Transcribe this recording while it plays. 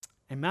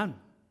Amen.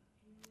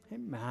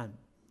 Amen.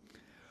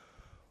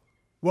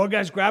 Well,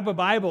 guys, grab a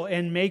Bible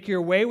and make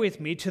your way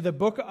with me to the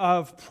book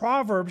of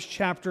Proverbs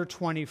chapter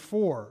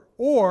 24.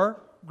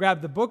 Or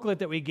grab the booklet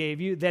that we gave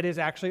you that is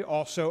actually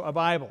also a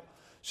Bible,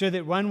 so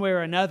that one way or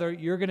another,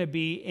 you're going to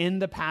be in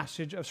the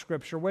passage of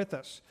Scripture with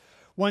us.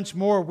 Once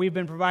more, we've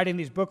been providing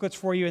these booklets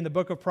for you in the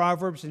book of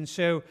Proverbs, and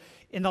so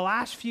in the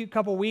last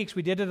couple weeks,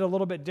 we did it a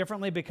little bit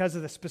differently because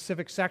of the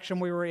specific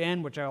section we were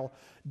in, which I'll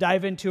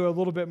dive into a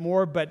little bit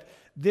more, but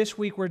this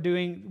week we're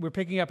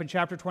picking up in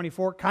chapter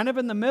 24, kind of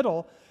in the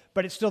middle,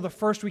 but it's still the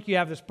first week you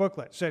have this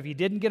booklet. So if you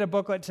didn't get a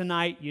booklet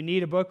tonight, you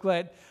need a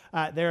booklet.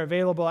 They're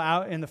available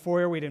out in the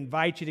foyer. We'd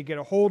invite you to get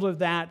a hold of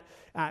that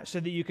so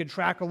that you can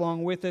track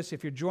along with us.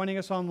 If you're joining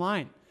us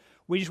online,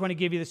 we just want to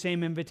give you the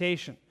same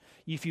invitation.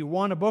 If you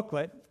want a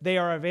booklet, they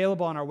are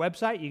available on our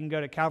website. You can go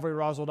to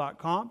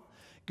calvaryroswell.com.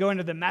 Go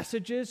into the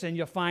messages, and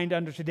you'll find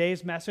under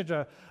today's message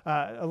a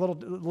little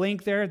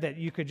link there that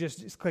you could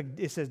just click.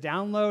 It says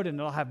download, and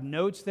it'll have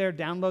notes there.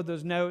 Download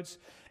those notes,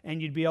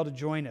 and you'd be able to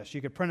join us.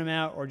 You could print them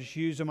out or just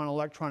use them on an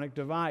electronic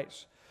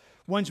device.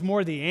 Once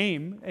more, the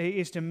aim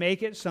is to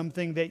make it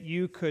something that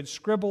you could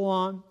scribble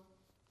on,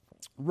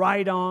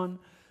 write on,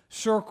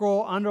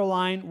 circle,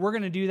 underline. We're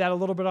going to do that a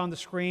little bit on the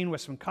screen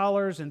with some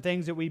colors and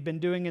things that we've been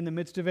doing in the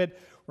midst of it.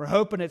 We're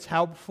hoping it's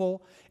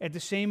helpful. At the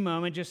same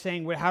moment, just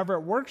saying however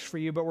it works for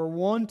you, but we're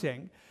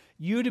wanting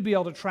you to be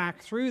able to track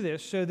through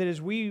this so that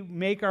as we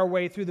make our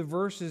way through the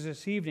verses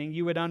this evening,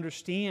 you would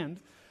understand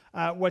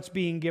what's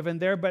being given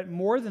there. But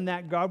more than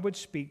that, God would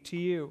speak to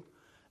you,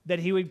 that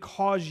He would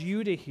cause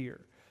you to hear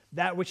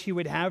that which He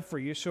would have for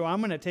you. So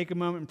I'm going to take a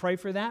moment and pray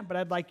for that, but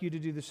I'd like you to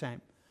do the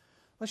same.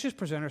 Let's just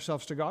present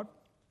ourselves to God.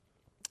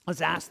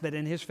 Let's ask that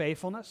in His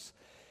faithfulness,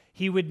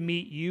 He would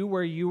meet you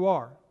where you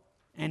are,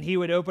 and He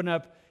would open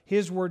up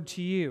His word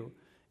to you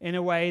in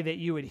a way that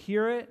you would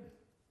hear it,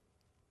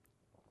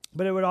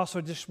 but it would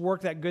also just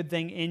work that good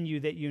thing in you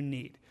that you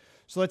need.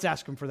 So let's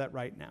ask Him for that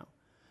right now.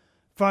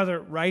 Father,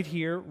 right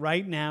here,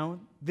 right now,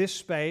 this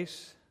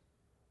space,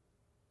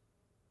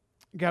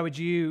 God, would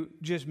you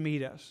just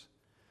meet us?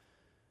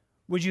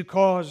 Would you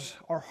cause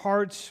our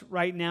hearts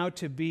right now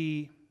to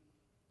be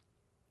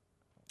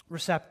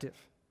receptive?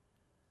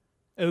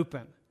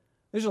 Open.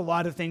 There's a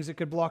lot of things that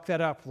could block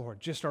that up, Lord.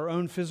 Just our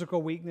own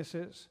physical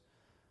weaknesses,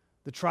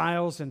 the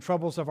trials and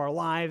troubles of our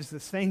lives, the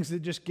things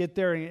that just get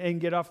there and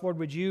get off. Lord,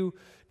 would you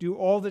do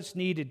all that's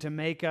needed to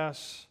make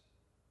us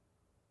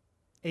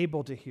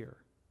able to hear?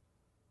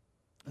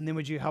 And then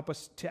would you help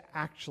us to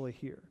actually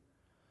hear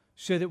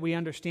so that we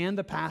understand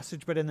the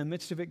passage, but in the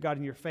midst of it, God,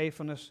 in your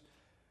faithfulness,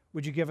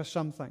 would you give us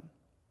something?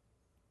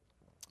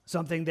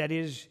 Something that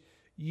is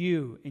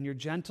you in your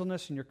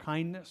gentleness and your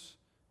kindness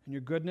and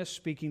your goodness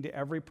speaking to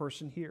every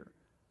person here.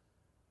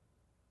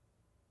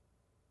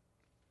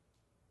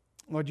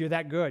 Lord, you're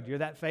that good. You're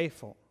that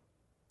faithful.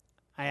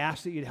 I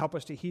ask that you'd help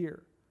us to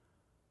hear.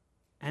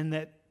 And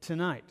that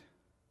tonight,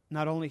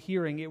 not only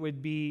hearing, it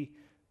would be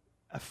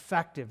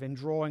effective in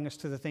drawing us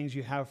to the things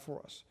you have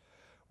for us.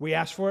 We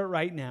ask for it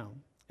right now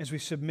as we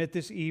submit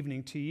this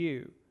evening to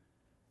you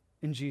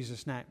in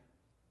Jesus' name.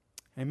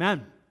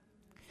 Amen.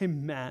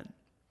 Amen.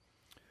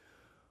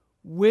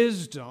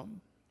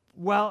 Wisdom,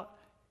 well,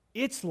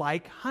 it's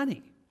like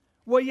honey.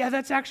 Well, yeah,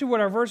 that's actually what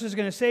our verse is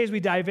going to say as we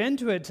dive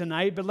into it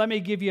tonight, but let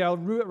me give you a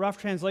rough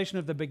translation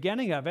of the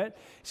beginning of it.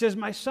 It says,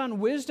 my son,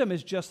 wisdom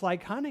is just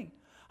like honey.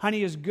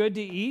 Honey is good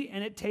to eat,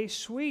 and it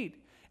tastes sweet.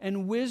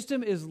 And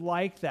wisdom is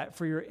like that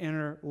for your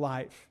inner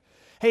life.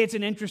 Hey, it's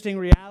an interesting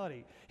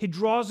reality. He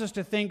draws us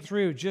to think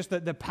through just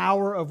the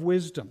power of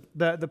wisdom,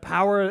 the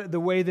power, the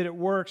way that it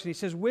works. And he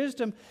says,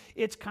 wisdom,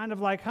 it's kind of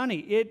like honey.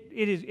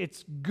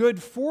 It's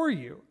good for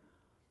you.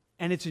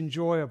 And it's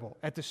enjoyable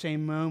at the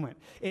same moment.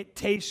 It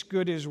tastes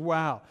good as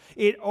well.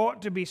 It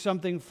ought to be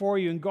something for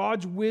you. And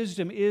God's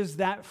wisdom is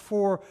that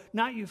for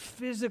not you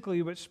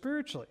physically, but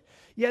spiritually.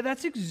 Yeah,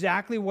 that's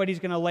exactly what He's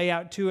going to lay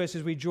out to us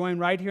as we join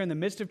right here in the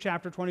midst of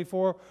chapter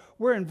 24.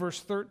 We're in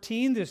verse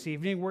 13 this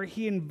evening, where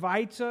He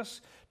invites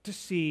us to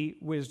see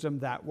wisdom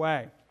that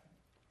way.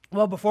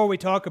 Well, before we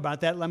talk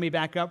about that, let me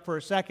back up for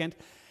a second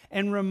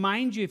and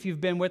remind you, if you've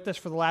been with us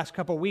for the last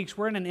couple of weeks,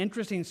 we're in an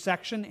interesting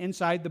section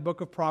inside the book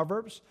of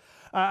Proverbs.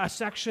 A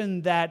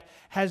section that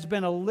has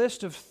been a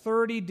list of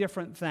 30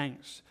 different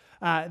things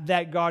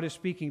that God is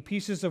speaking,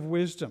 pieces of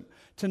wisdom.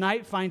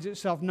 Tonight finds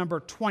itself number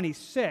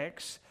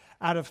 26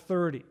 out of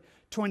 30.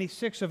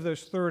 26 of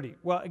those 30.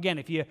 Well, again,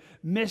 if you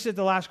missed it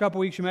the last couple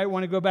weeks, you might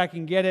want to go back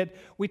and get it.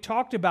 We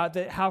talked about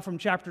that, how from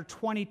chapter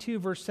 22,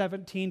 verse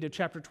 17 to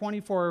chapter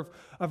 24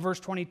 of verse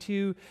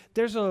 22,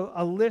 there's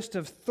a list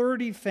of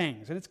 30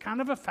 things, and it's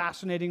kind of a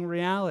fascinating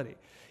reality.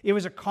 It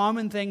was a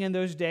common thing in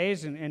those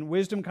days, and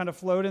wisdom kind of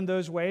flowed in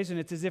those ways, and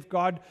it's as if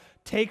God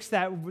takes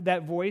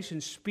that voice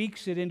and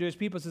speaks it into His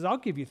people and says, I'll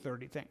give you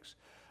 30 things.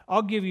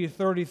 I'll give you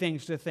 30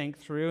 things to think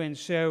through. And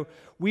so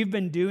we've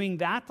been doing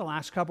that the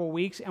last couple of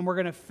weeks, and we're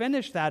going to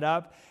finish that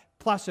up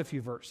plus a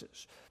few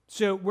verses.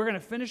 So we're going to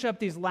finish up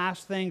these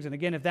last things. And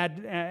again, if that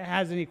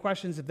has any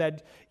questions, if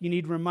that you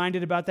need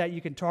reminded about that,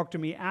 you can talk to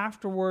me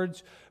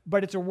afterwards.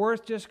 But it's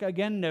worth just,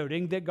 again,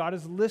 noting that God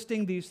is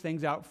listing these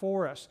things out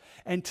for us.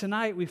 And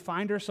tonight we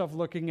find ourselves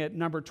looking at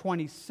number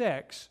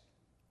 26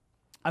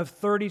 of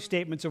 30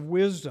 statements of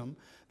wisdom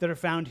that are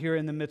found here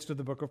in the midst of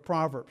the book of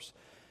Proverbs.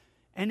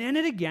 And in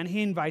it again,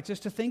 he invites us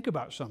to think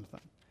about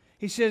something.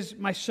 He says,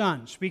 my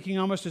son, speaking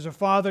almost as a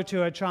father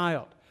to a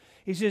child,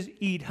 he says,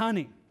 eat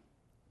honey,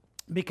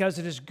 because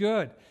it is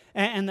good,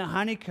 and the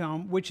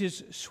honeycomb, which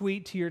is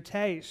sweet to your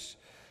taste.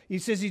 He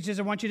says,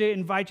 I want you to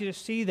invite you to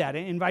see that,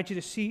 and invite you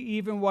to see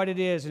even what it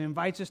is, and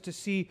invites us to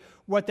see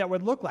what that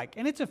would look like.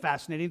 And it's a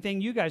fascinating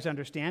thing. You guys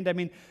understand. I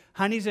mean,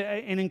 honey's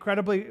an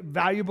incredibly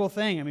valuable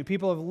thing. I mean,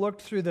 people have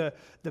looked through the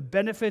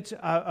benefits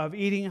of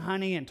eating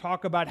honey and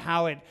talk about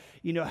how it,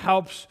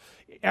 helps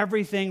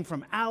everything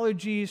from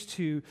allergies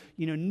to,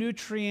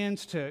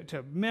 nutrients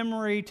to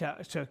memory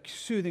to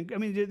soothing. I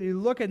mean, you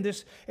look at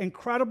this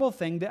incredible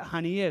thing that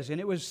honey is, and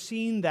it was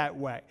seen that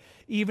way,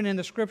 even in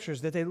the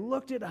scriptures, that they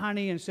looked at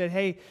honey and said,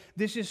 hey,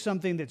 this is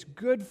something that's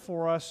good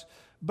for us,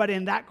 but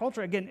in that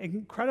culture, again,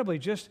 incredibly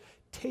just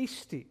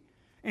tasty.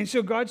 And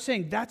so God's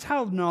saying that's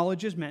how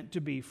knowledge is meant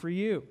to be for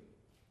you.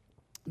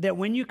 That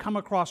when you come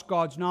across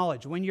God's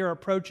knowledge, when you're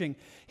approaching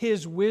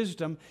His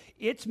wisdom,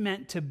 it's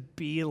meant to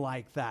be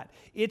like that.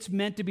 It's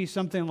meant to be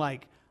something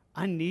like,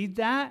 I need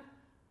that,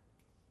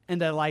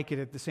 and I like it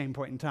at the same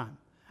point in time.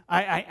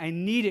 I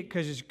need it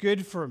because it's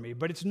good for me,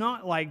 but it's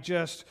not like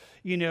just,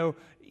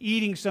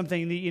 eating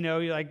something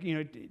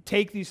that,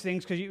 take these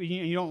things because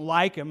you don't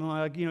like them,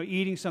 like,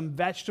 eating some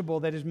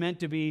vegetable that is meant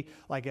to be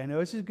like, I know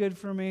this is good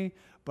for me,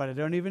 but I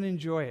don't even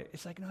enjoy it.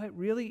 It's like, no,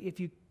 really, if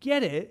you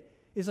get it,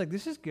 it's like,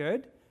 this is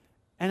good,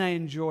 and I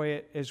enjoy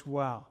it as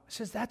well. He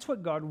says that's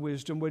what God's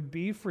wisdom would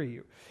be for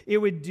you. It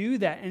would do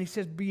that. And he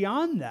says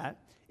beyond that,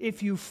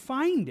 if you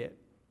find it,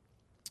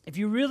 if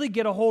you really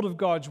get a hold of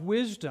God's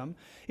wisdom,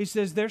 he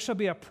says there shall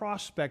be a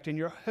prospect and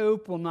your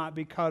hope will not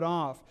be cut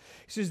off.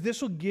 He says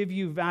this will give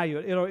you value.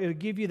 It'll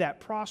give you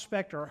that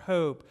prospect or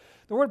hope.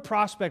 The word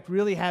prospect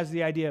really has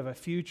the idea of a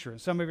future.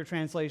 Some of your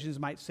translations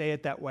might say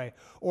it that way,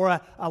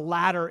 or a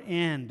latter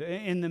end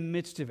in the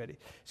midst of it. He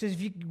says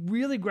if you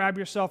really grab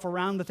yourself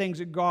around the things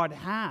that God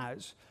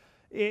has,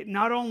 it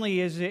not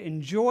only is it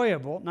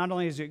enjoyable, not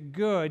only is it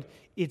good,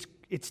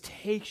 it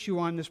takes you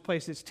on this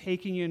place. It's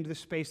taking you into the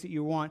space that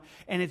you want,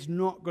 and it's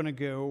not going to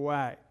go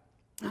away.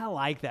 I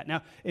like that.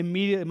 Now,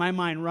 immediately my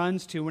mind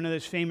runs to one of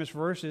those famous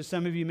verses.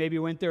 Some of you maybe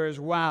went there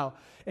as well,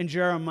 in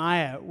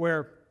Jeremiah,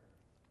 where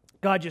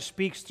God just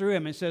speaks through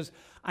him and says,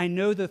 I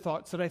know the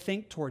thoughts that I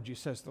think toward you,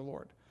 says the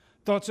Lord.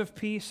 Thoughts of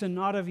peace and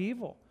not of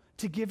evil,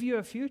 to give you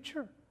a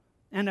future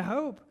and a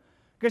hope.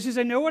 God says,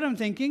 I know what I'm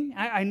thinking.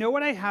 I know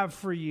what I have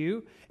for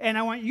you, and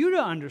I want you to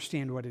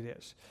understand what it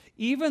is.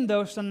 Even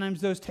though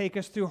sometimes those take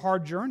us through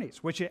hard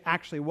journeys, which it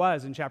actually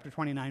was in chapter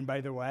 29, by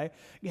the way,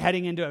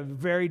 heading into a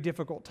very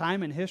difficult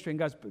time in history. And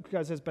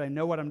God says, but I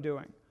know what I'm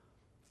doing,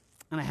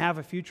 and I have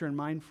a future in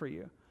mind for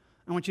you.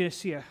 I want you to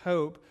see a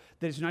hope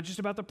that it's not just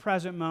about the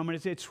present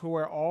moment, it's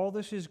where all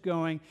this is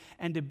going,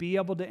 and to be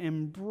able to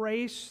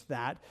embrace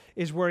that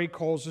is where he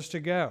calls us to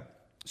go.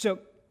 So,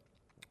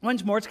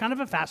 once more, it's kind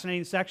of a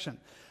fascinating section.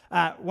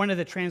 One of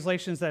the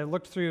translations that I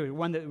looked through,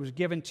 one that was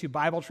given to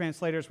Bible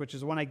translators, which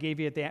is the one I gave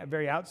you at the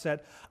very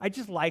outset, I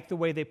just like the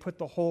way they put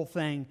the whole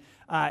thing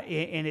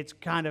in its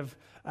kind of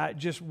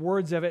just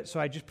words of it. So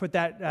I just put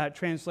that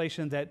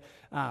translation that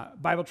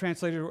Bible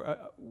translator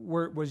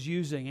was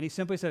using. And he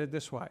simply said it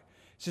this way.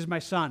 He says, my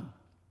son,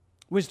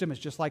 wisdom is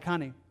just like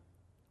honey.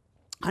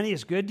 Honey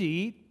is good to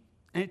eat,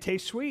 and it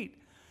tastes sweet.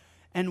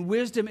 And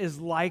wisdom is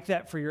like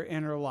that for your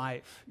inner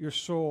life, your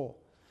soul.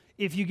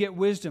 If you get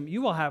wisdom,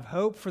 you will have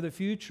hope for the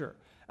future,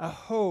 a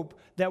hope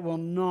that will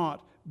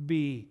not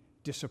be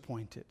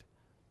disappointed.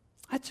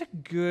 That's a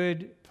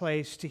good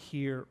place to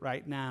hear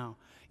right now.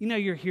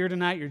 You're here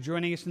tonight, you're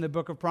joining us in the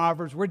book of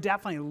Proverbs. We're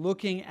definitely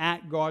looking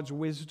at God's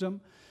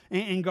wisdom,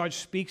 and God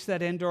speaks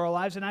that into our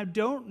lives. And I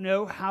don't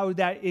know how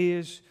that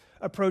is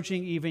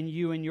approaching even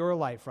you in your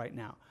life right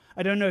now.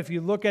 I don't know if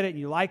you look at it and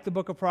you like the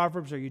book of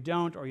Proverbs or you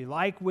don't, or you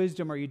like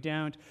wisdom or you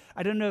don't.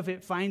 I don't know if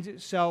it finds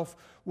itself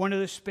one of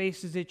the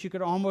spaces that you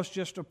could almost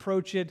just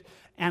approach it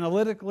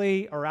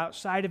analytically or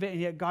outside of it,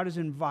 and yet God is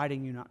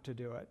inviting you not to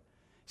do it.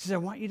 He says, I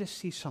want you to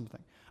see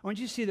something. I want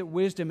you to see that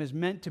wisdom is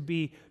meant to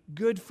be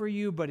good for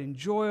you, but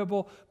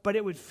enjoyable, but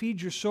it would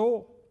feed your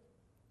soul.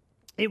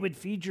 It would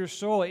feed your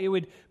soul. It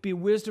would be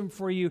wisdom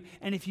for you.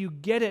 And if you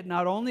get it,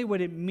 not only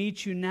would it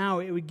meet you now,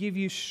 it would give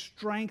you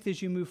strength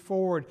as you move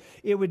forward.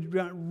 It would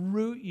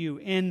root you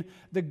in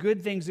the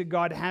good things that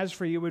God has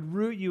for you. It would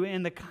root you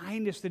in the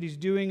kindness that He's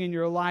doing in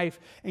your life.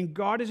 And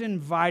God is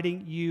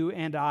inviting you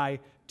and I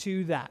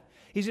to that.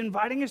 He's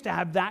inviting us to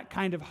have that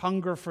kind of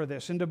hunger for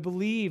this and to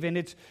believe in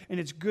its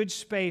good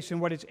space and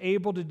what it's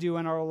able to do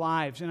in our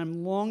lives. And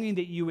I'm longing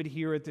that you would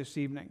hear it this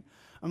evening.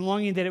 I'm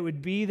longing that it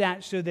would be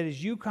that, so that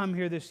as you come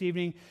here this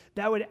evening,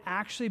 that would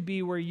actually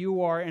be where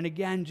you are. And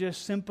again,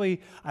 just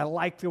simply, I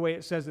like the way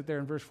it says it there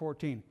in verse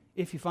 14.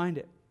 If you find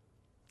it.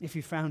 If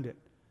you found it,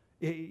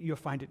 you'll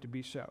find it to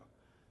be so.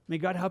 May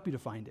God help you to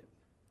find it.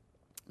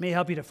 May He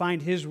help you to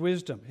find His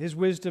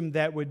wisdom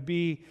that would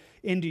be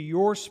into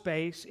your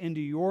space,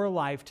 into your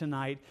life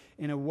tonight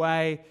in a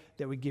way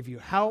that would give you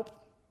help,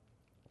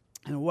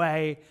 in a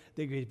way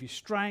that would give you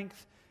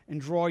strength and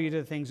draw you to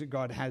the things that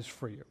God has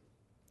for you.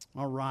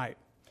 All right.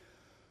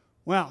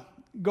 Well,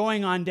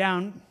 going on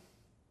down,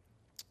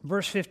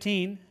 verse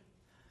 15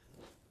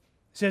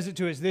 says it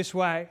to us this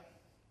way.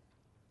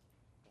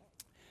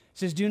 It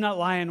says, "Do not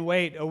lie in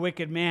wait, O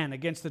wicked man,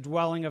 against the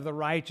dwelling of the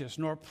righteous,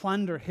 nor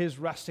plunder his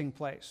resting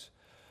place.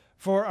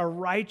 For a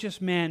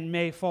righteous man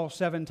may fall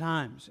 7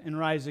 times and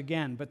rise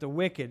again, but the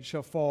wicked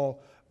shall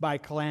fall by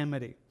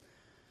calamity."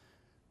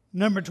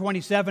 Number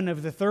 27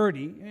 of the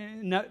 30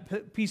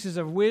 pieces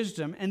of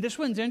wisdom. And this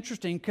one's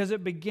interesting because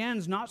it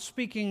begins not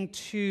speaking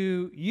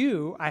to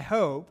you, I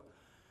hope,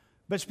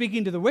 but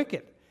speaking to the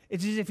wicked.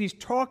 It's as if he's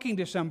talking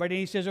to somebody and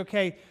he says,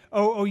 okay,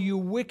 oh, you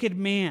wicked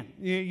man,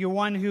 you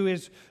one who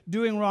is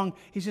doing wrong.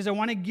 He says, I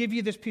want to give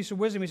you this piece of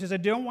wisdom. He says, I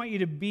don't want you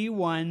to be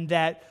one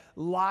that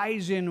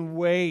lies in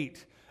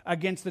wait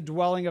against the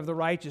dwelling of the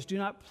righteous. Do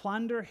not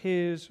plunder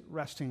his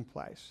resting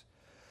place.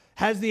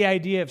 Has the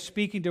idea of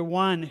speaking to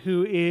one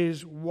who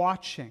is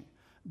watching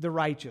the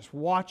righteous,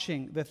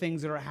 watching the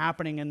things that are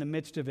happening in the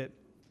midst of it,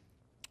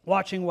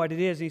 watching what it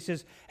is. And he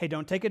says, hey,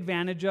 don't take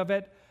advantage of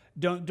it.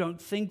 Don't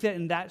think that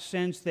in that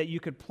sense that you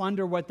could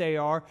plunder what they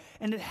are.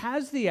 And it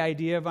has the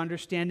idea of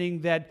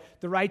understanding that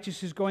the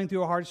righteous is going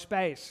through a hard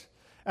space.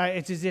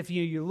 It's as if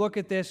you look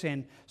at this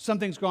and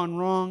something's gone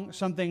wrong,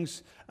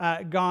 something's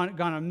gone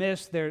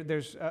amiss.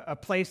 There's a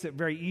place that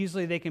very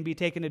easily they can be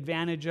taken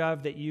advantage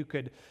of, that you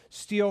could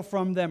steal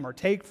from them or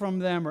take from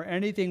them or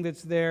anything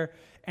that's there.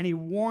 And he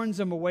warns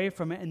them away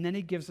from it, and then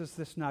he gives us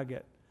this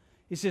nugget.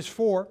 He says,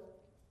 "For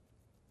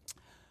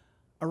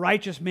a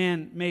righteous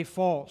man may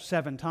fall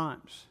 7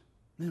 times,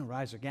 and then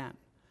rise again."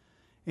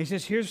 And he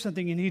says, here's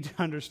something you need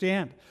to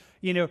understand.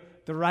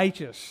 The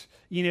righteous,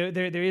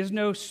 there is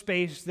no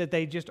space that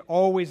they just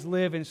always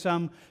live in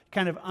some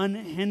kind of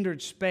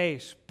unhindered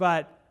space,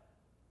 but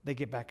they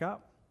get back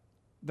up.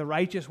 The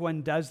righteous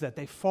one does that.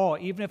 They fall,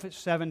 even if it's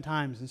 7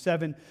 times, and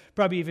 7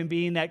 probably even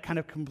being that kind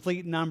of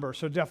complete number.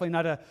 So definitely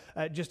not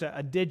just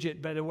a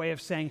digit, but a way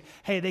of saying,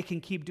 hey, they can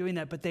keep doing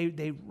that, but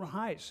they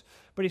rise.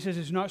 But he says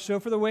it's not so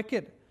for the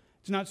wicked.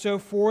 It's not so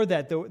for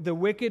that. The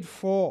wicked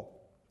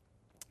fall.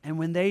 And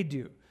when they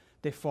do,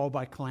 they fall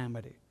by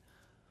calamity.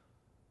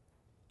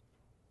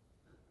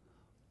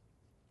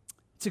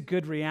 It's a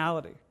good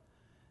reality.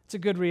 It's a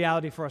good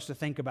reality for us to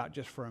think about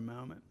just for a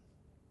moment.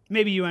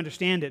 Maybe you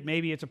understand it.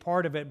 Maybe it's a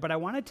part of it. But I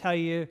want to tell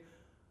you,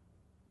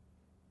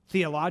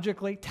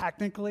 theologically,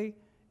 technically,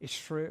 it's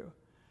true.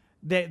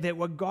 That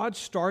what God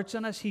starts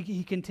in us,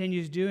 He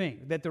continues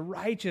doing. That the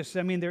righteous,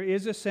 there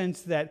is a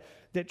sense that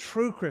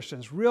true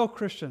Christians, real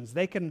Christians,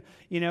 they can,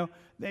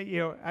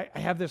 I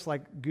have this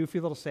like goofy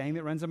little saying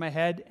that runs in my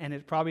head, and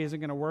it probably isn't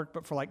going to work,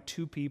 but for like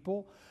 2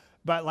 people.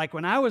 But like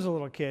when I was a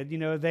little kid,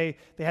 they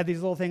had these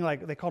little things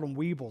like, they called them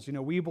weebles.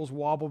 Weebles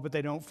wobble, but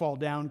they don't fall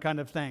down kind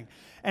of thing.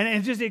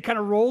 And it kind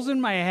of rolls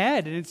in my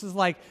head. And it's just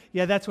like,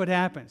 yeah, that's what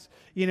happens.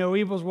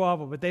 Weebles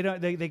wobble, but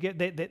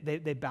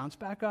they bounce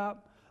back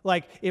up.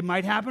 Like it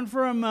might happen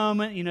for a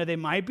moment, they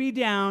might be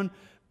down,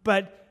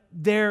 but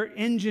they're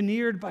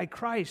engineered by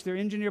Christ. They're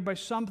engineered by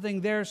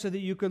something there so that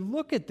you could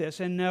look at this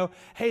and know,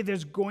 hey,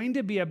 there's going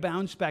to be a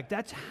bounce back.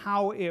 That's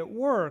how it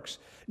works.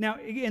 Now,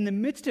 in the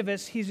midst of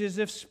us, he's as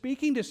if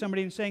speaking to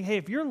somebody and saying, hey,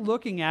 if you're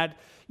looking at,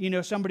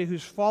 somebody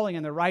who's falling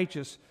in the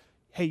righteous,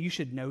 hey, you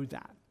should know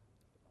that.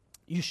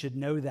 You should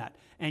know that.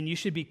 And you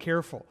should be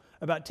careful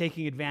about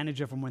taking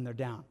advantage of them when they're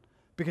down,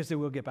 because they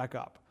will get back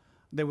up.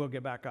 They will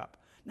get back up.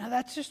 Now,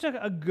 that's just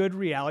a good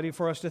reality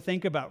for us to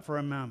think about for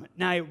a moment.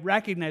 Now, I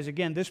recognize,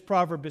 again, this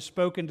proverb is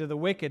spoken to the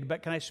wicked,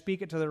 but can I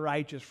speak it to the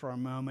righteous for a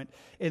moment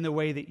in the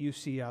way that you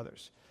see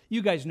others?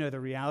 You guys know the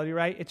reality,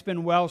 right? It's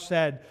been well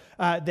said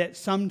that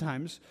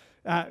sometimes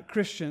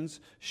Christians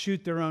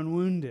shoot their own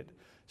wounded.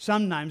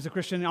 Sometimes the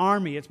Christian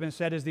army, it's been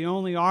said, is the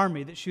only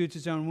army that shoots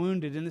its own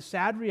wounded. And the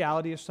sad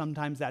reality is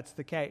sometimes that's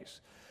the case.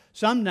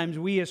 Sometimes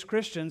we as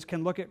Christians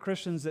can look at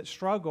Christians that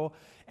struggle,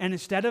 and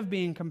instead of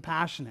being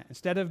compassionate,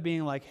 instead of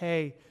being like,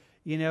 hey,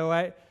 you know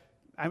what,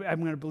 I'm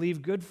going to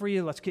believe good for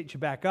you, let's get you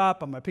back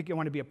up, I'm going to pick you, I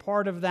want to be a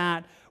part of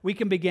that, we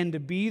can begin to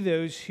be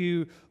those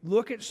who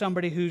look at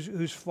somebody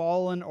who's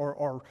fallen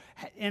or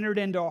entered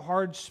into a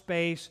hard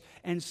space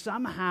and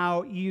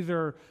somehow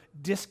either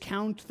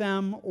discount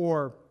them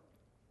or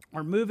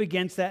move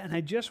against that. And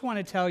I just want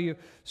to tell you,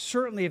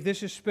 certainly if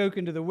this is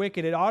spoken to the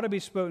wicked, it ought to be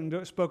spoken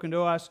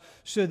to us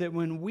so that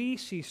when we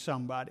see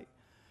somebody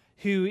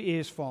who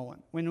is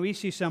fallen, when we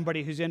see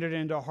somebody who's entered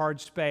into a hard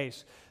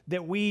space,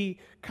 that we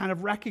kind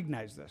of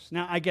recognize this.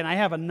 Now, again, I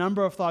have a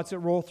number of thoughts that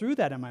roll through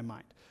that in my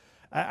mind.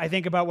 I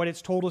think about what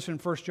it's told us in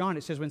 1 John.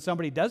 It says when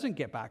somebody doesn't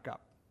get back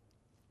up,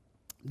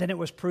 then it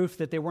was proof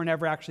that they weren't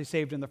ever actually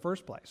saved in the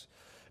first place.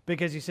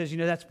 Because he says,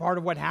 that's part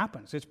of what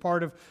happens. It's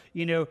part of,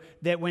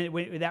 that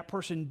when that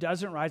person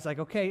doesn't rise, like,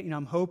 okay,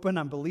 I'm hoping,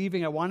 I'm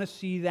believing, I want to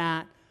see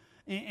that.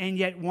 and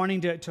yet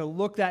wanting to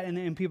look that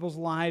in people's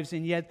lives,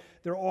 and yet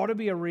there ought to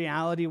be a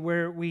reality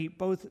where we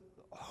both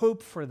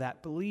hope for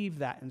that, believe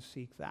that, and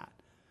seek that.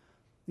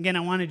 Again,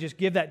 I want to just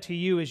give that to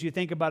you as you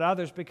think about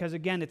others, because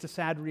again, it's a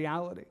sad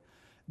reality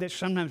that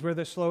sometimes we're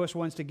the slowest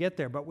ones to get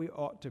there, but we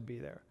ought to be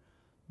there.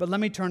 But let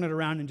me turn it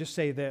around and just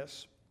say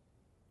this.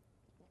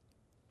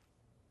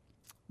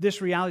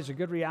 This reality is a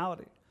good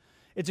reality.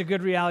 It's a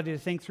good reality to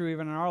think through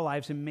even in our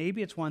lives, and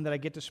maybe it's one that I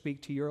get to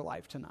speak to your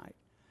life tonight.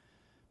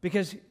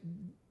 Because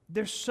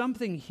there's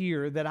something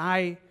here that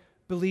I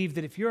believe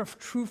that if you're a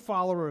true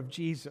follower of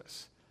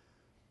Jesus,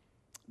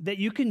 that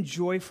you can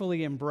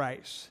joyfully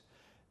embrace,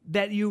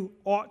 that you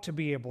ought to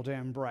be able to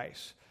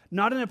embrace.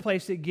 Not in a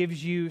place that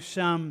gives you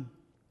some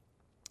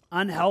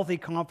unhealthy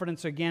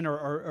confidence again,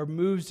 or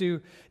moves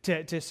you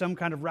to some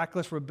kind of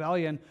reckless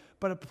rebellion,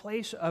 but a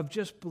place of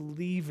just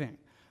believing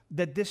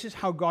that this is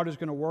how God is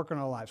going to work in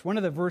our lives. One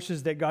of the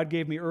verses that God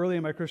gave me early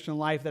in my Christian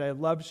life that I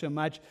loved so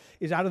much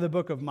is out of the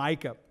book of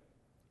Micah.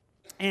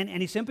 And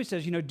he simply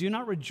says, do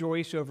not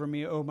rejoice over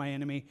me, O my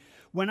enemy.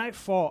 When I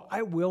fall,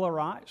 I will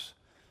arise.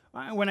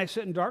 When I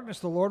sit in darkness,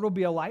 the Lord will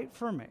be a light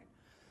for me.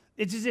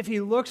 It's as if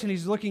he looks and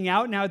he's looking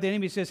out now at the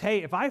enemy. He says,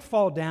 hey, if I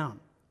fall down,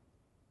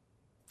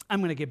 I'm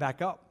going to get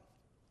back up.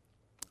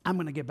 I'm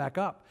going to get back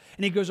up.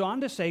 And he goes on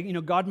to say,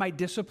 God might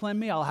discipline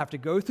me. I'll have to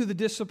go through the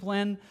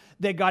discipline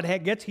that God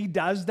gets. He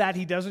does that.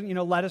 He doesn't,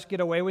 let us get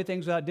away with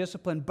things without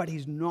discipline, but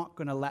he's not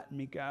going to let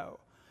me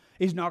go.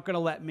 He's not going to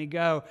let me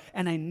go.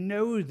 And I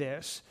know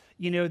this,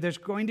 there's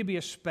going to be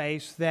a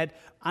space that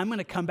I'm going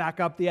to come back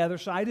up the other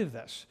side of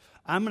this.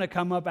 I'm going to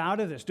come up out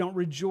of this. Don't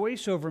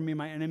rejoice over me,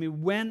 my enemy.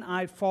 When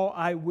I fall,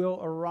 I will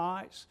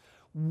arise.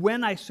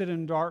 When I sit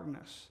in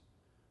darkness,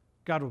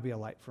 God will be a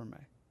light for me.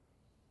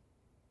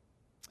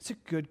 It's a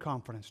good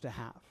confidence to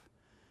have.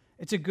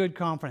 It's a good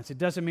confidence. It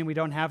doesn't mean we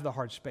don't have the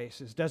hard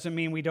spaces. It doesn't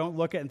mean we don't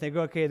look at it and think,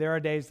 okay, there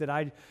are days that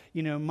I,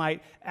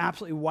 might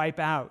absolutely wipe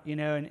out,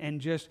 and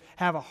just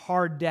have a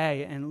hard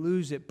day and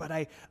lose it.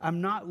 But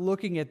I'm not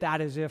looking at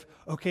that as if,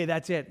 okay,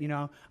 that's it.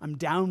 I'm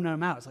down and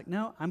I'm out. It's like,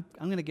 no, I'm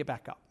going to get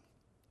back up.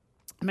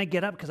 I'm going to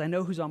get up because I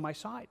know who's on my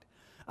side.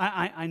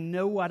 I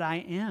know what I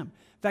am.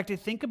 In fact, I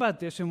think about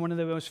this in one of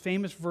the most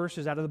famous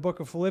verses out of the book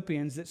of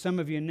Philippians that some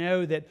of you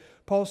know, that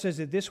Paul says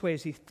it this way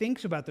as he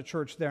thinks about the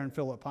church there in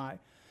Philippi.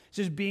 He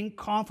says, being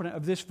confident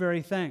of this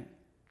very thing,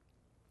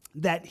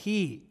 that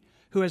he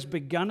who has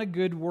begun a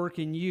good work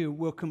in you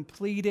will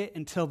complete it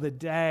until the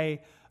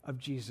day of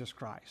Jesus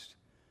Christ.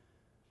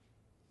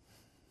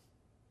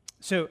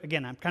 So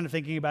again, I'm kind of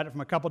thinking about it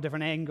from a couple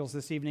different angles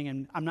this evening,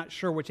 and I'm not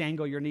sure which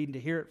angle you're needing to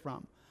hear it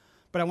from.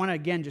 But I want to,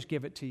 again, just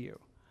give it to you.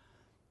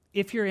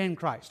 If you're in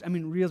Christ,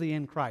 really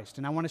in Christ,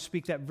 and I want to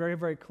speak that very,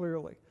 very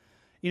clearly.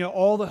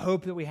 All the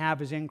hope that we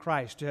have is in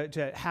Christ,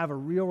 to have a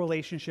real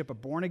relationship, a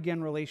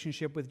born-again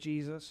relationship with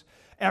Jesus.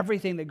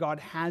 Everything that God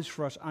has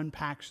for us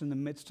unpacks in the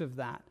midst of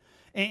that.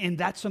 And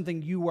that's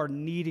something you are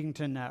needing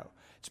to know.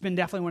 It's been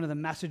definitely one of the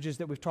messages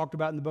that we've talked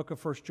about in the book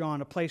of 1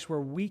 John, a place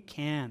where we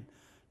can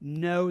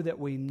know that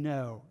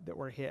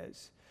we're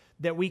His,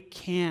 that we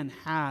can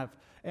have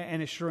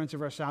an assurance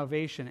of our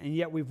salvation, and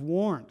yet we've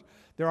warned.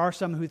 There are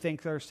some who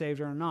think they're saved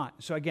or not.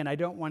 So again, I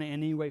don't want to in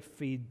any way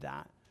feed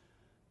that.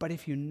 But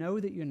if you know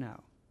that you know,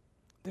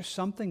 there's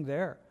something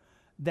there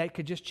that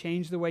could just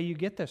change the way you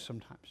get this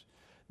sometimes.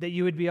 That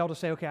you would be able to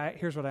say, okay,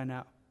 here's what I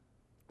know.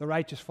 The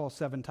righteous fall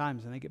 7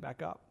 times and they get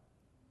back up.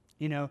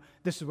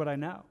 This is what I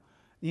know.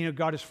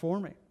 God is for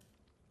me.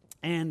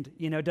 And,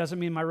 it doesn't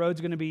mean my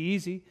road's going to be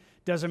easy.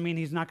 Doesn't mean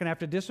He's not going to have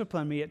to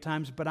discipline me at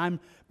times,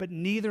 but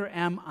neither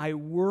am I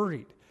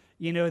worried.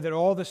 That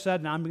all of a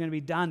sudden I'm going to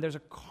be done. There's a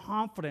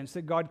confidence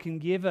that God can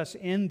give us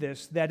in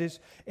this that is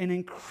an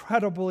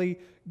incredibly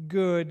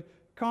good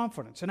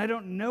confidence. And I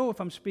don't know if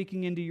I'm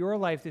speaking into your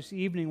life this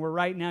evening where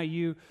right now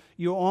you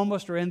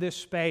almost are in this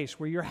space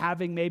where you're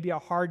having maybe a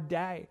hard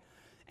day.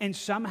 And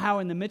somehow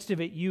in the midst of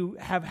it, you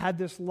have had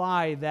this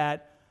lie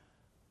that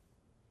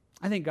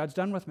I think God's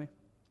done with me.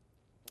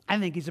 I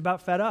think He's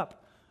about fed up.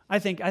 I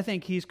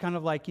think He's kind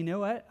of like, you know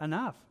what,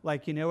 enough.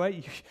 Like, you know what,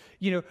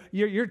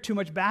 you're too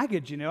much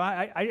baggage.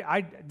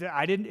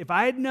 I didn't. If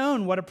I had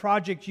known what a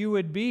project you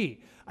would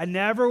be, I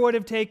never would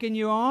have taken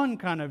you on,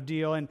 kind of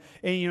deal. And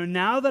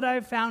now that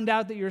I've found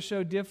out that you're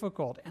so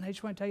difficult, and I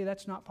just want to tell you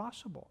that's not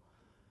possible.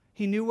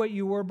 He knew what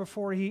you were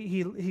before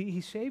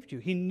he saved you.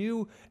 He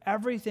knew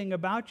everything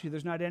about you.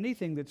 There's not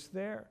anything that's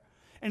there,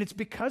 and it's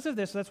because of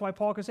this. That's why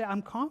Paul can say,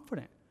 I'm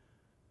confident.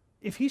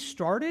 If He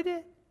started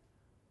it,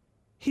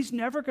 He's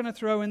never going to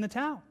throw in the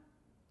towel.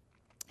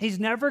 He's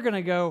never going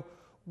to go,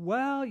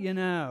 well,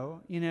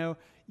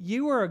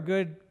 you were a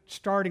good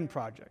starting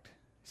project.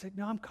 He's like,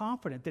 no, I'm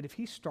confident that if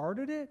He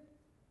started it,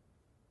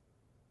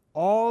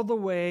 all the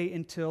way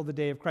until the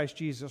day of Christ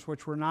Jesus,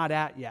 which we're not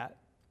at yet,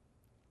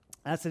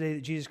 that's the day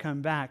that Jesus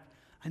comes back,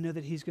 I know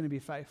that He's going to be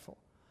faithful.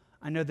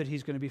 I know that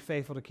He's going to be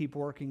faithful to keep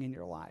working in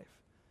your life.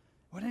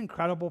 What an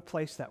incredible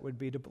place that would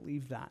be to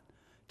believe that.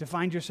 To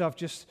find yourself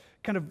just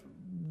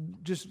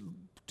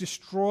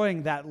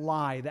destroying that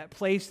lie, that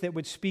place that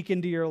would speak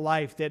into your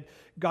life that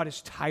God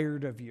is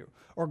tired of you,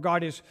 or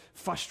God is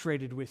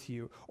frustrated with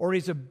you, or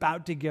He's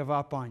about to give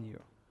up on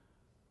you.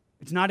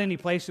 It's not any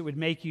place that would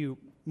make you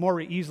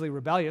more easily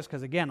rebellious,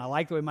 because again, I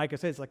like the way Micah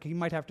says, like, He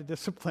might have to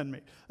discipline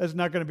me. That's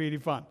not going to be any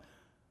fun.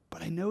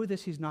 But I know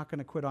this, He's not going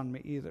to quit on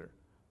me either.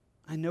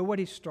 I know what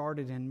He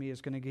started in me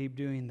is going to keep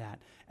doing that.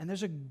 And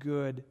there's a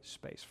good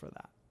space for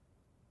that.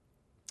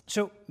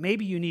 So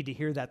maybe you need to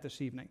hear that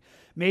this evening.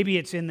 Maybe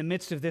it's in the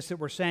midst of this that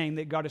we're saying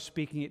that God is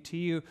speaking it to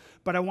you.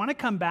 But I want to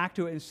come back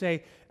to it and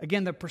say,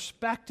 again, the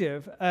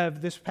perspective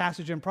of this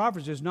passage in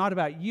Proverbs is not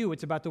about you.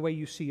 It's about the way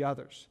you see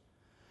others.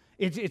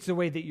 It's the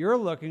way that you're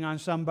looking on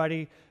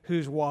somebody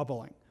who's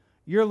wobbling.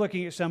 You're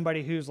looking at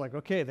somebody who's like,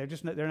 okay, they're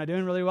not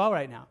doing really well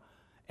right now.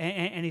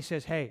 And he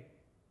says, hey,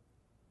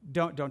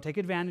 don't take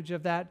advantage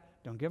of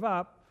that. Don't give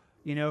up.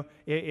 You know,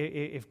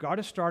 if God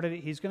has started it,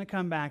 He's going to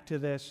come back to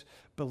this.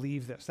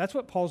 Believe this. That's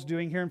what Paul's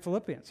doing here in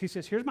Philippians. He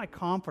says, here's my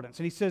confidence.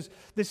 And he says,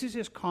 this is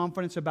his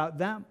confidence about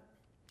them.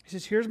 He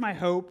says, here's my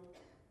hope.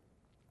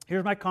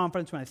 Here's my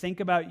confidence when I think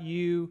about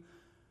you,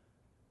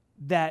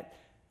 that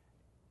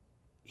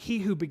He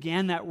who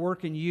began that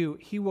work in you,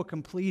 He will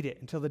complete it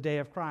until the day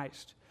of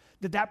Christ.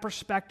 That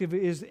perspective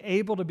is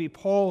able to be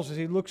Paul's as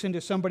he looks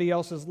into somebody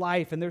else's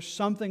life. And there's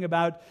something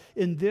about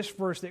in this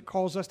verse that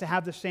calls us to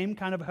have the same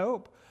kind of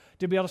hope,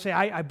 to be able to say,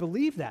 I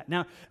believe that.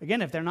 Now,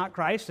 again, if they're not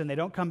Christ and they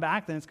don't come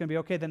back, then it's going to be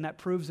okay. Then that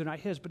proves they're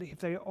not His. But if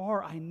they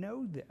are, I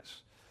know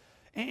this.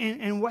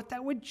 And what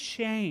that would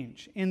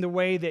change in the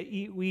way that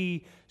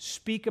we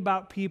speak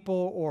about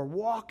people or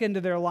walk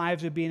into their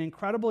lives would be an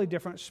incredibly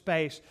different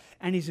space,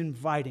 and He's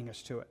inviting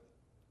us to it.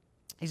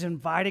 He's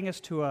inviting us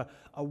to a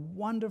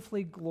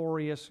wonderfully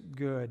glorious,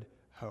 good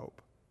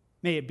hope.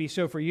 May it be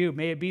so for you.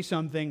 May it be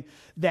something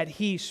that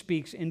He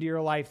speaks into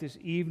your life this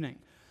evening.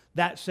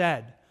 That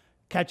said,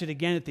 catch it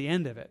again at the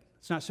end of it.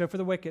 It's not so for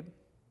the wicked.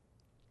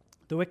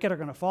 The wicked are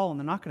going to fall and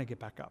they're not going to get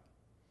back up.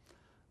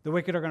 The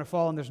wicked are going to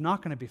fall and there's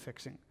not going to be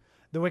fixing.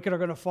 The wicked are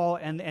going to fall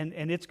and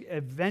it's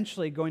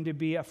eventually going to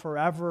be a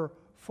forever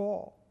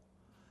fall.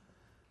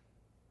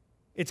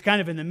 It's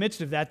kind of in the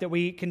midst of that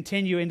we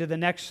continue into the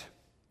next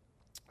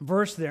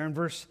verse there in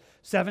verse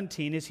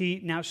 17 as he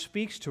now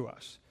speaks to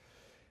us.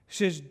 He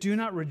says, do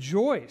not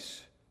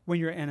rejoice when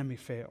your enemy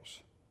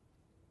fails.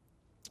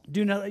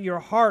 Do not let your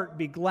heart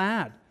be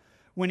glad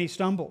when he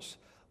stumbles,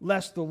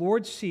 lest the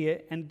Lord see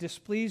it and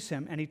displease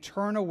Him, and He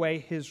turn away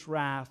His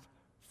wrath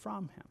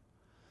from him.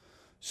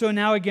 So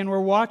now again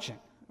we're watching.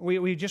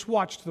 We just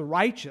watched the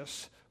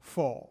righteous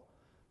fall.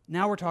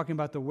 Now we're talking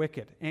about the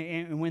wicked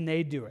and when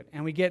they do it.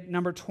 And we get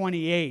number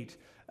 28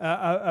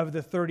 of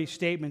the 30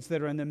 statements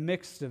that are in the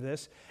midst of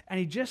this. And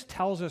he just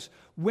tells us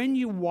when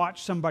you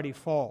watch somebody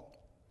fall,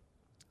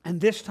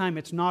 and this time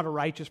it's not a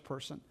righteous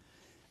person.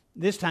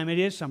 This time it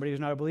is somebody who's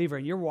not a believer,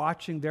 and you're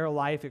watching their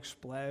life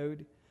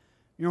explode.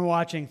 You're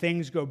watching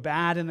things go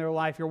bad in their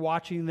life. You're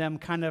watching them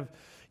kind of,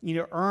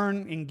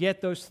 earn and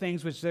get those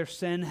things which their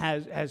sin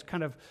has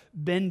kind of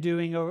been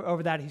doing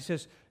over that. He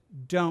says,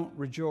 don't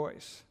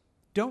rejoice.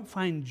 Don't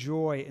find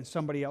joy in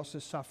somebody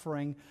else's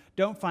suffering.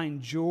 Don't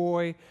find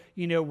joy,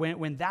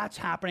 when that's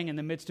happening in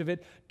the midst of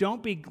it.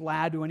 Don't be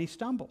glad when he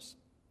stumbles.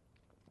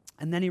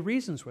 And then he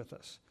reasons with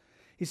us.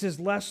 He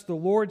says, lest the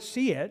Lord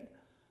see it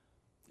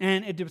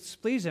and it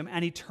displease Him,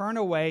 and He turn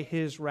away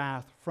His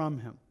wrath from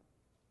him.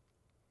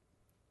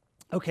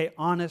 Okay,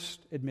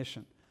 honest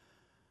admission.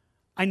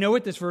 I know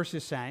what this verse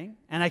is saying,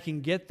 and I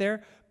can get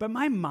there, but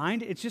my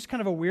mind, it's just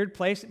kind of a weird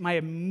place. My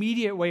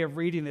immediate way of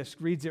reading this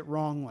reads it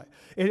wrongly.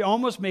 It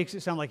almost makes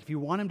it sound like if you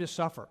want him to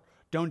suffer,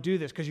 don't do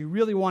this because you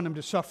really want him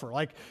to suffer.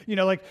 Like you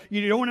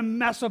don't want to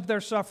mess up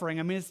their suffering.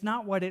 I mean, it's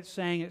not what it's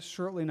saying. It's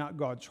certainly not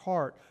God's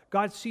heart.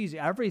 God sees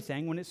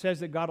everything. When it says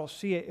that God will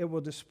see it, it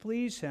will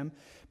displease Him.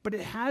 But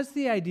it has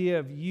the idea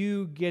of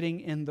you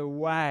getting in the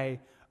way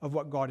of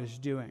what God is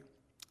doing.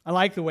 I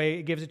like the way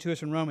it gives it to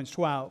us in Romans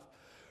 12,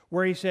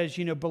 where he says,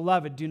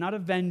 beloved, do not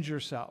avenge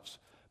yourselves,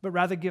 but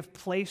rather give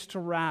place to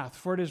wrath.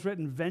 For it is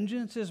written,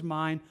 vengeance is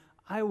mine,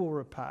 I will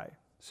repay,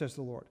 says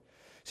the Lord.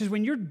 He says,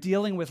 when you're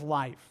dealing with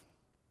life,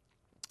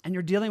 and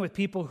you're dealing with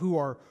people who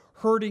are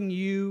hurting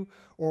you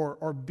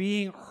or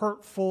being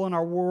hurtful in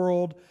our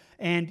world,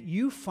 and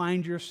you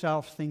find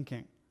yourself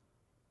thinking,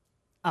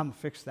 I'm going to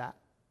fix that.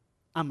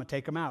 I'm going to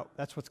take them out.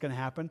 That's what's going to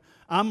happen.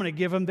 I'm going to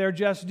give them their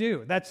just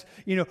due. That's,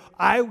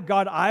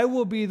 I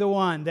will be the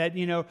one that,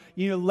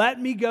 let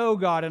me go,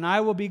 God, and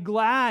I will be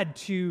glad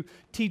to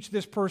teach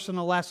this person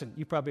a lesson.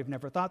 You probably have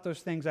never thought those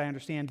things, I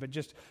understand, but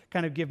just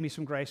kind of give me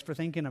some grace for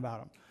thinking about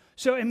them.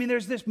 So,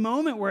 there's this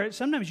moment where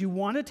sometimes you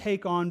want to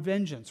take on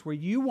vengeance, where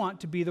you want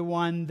to be the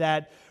one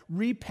that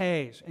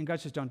repays, and God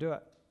says, don't do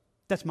it.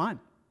 That's mine.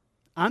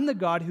 I'm the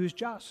God who's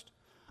just.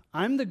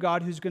 I'm the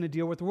God who's going to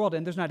deal with the world,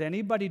 and there's not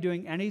anybody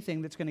doing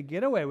anything that's going to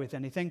get away with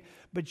anything,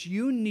 but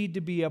you need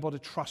to be able to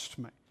trust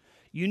me.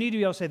 You need to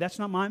be able to say, that's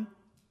not mine.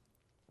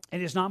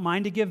 It is not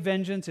mine to give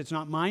vengeance. It's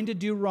not mine to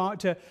do wrong,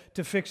 to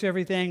fix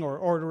everything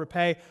or to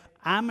repay.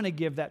 I'm going to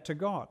give that to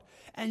God.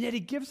 And yet he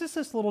gives us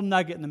this little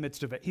nugget in the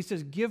midst of it. He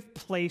says, give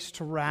place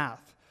to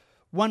wrath.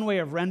 One way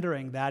of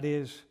rendering that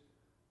is,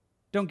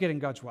 don't get in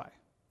God's way.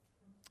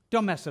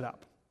 Don't mess it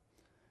up.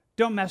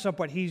 Don't mess up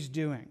what he's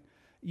doing.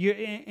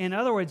 In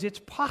other words, it's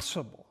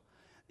possible.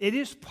 It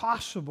is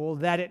possible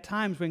that at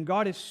times when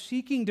God is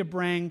seeking to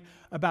bring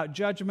about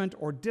judgment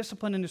or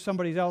discipline into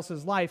somebody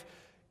else's life,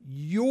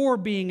 your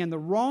being in the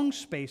wrong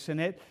space in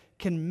it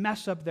can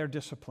mess up their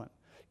discipline,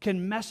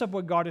 can mess up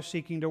what God is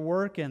seeking to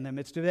work in them.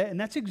 And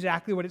that's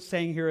exactly what it's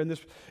saying here in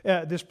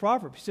this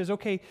proverb. He says,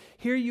 okay,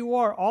 here you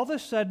are. All of a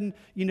sudden,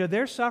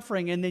 they're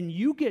suffering, and then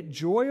you get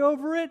joy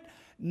over it.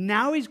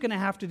 Now he's going to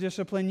have to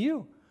discipline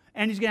you.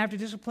 And he's going to have to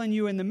discipline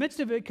you in the midst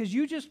of it because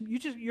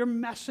you're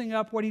messing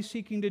up what he's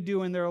seeking to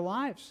do in their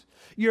lives.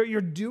 You're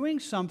doing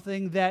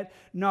something that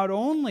not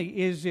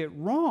only is it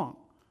wrong,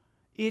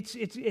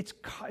 it's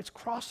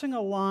crossing a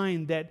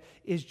line that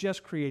is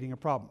just creating a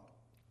problem.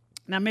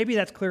 Now, maybe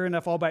that's clear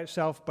enough all by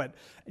itself, but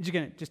I'm just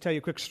going to tell you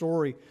a quick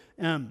story.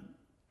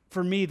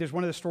 For me, there's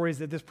one of the stories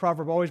that this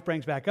proverb always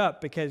brings back up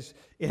because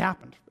it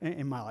happened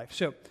in my life.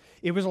 So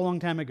it was a long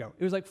time ago.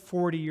 It was like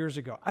 40 years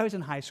ago. I was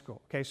in high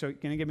school, okay, so you're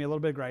going to give me a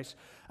little bit of grace.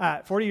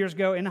 40 years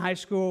ago in high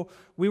school,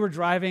 we were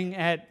driving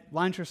at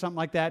lunch or something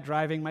like that,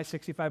 driving my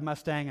 65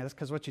 Mustang. And that's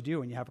because what you do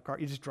when you have a car,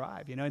 you just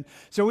drive, And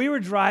so we were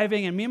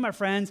driving, and me and my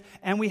friends,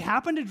 and we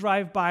happened to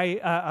drive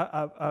by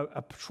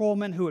a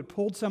patrolman who had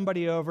pulled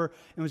somebody over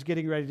and was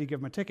getting ready to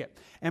give them a ticket.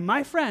 And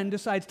my friend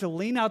decides to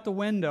lean out the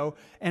window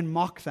and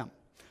mock them.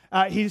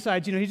 He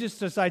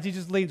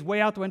just leans way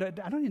out the window.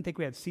 I don't even think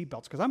we had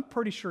seatbelts because I'm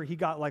pretty sure he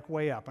got like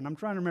way up, and I'm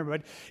trying to remember.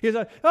 But he's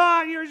like,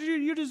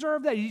 you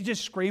deserve that. He's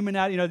just screaming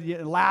out,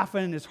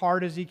 laughing as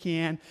hard as he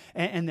can.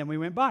 And then we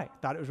went by.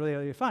 Thought it was really,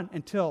 really fun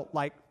until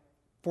like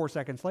 4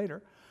 seconds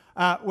later.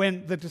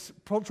 When the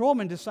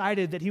patrolman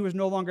decided that he was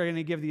no longer going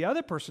to give the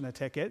other person a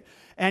ticket,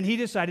 and he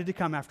decided to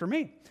come after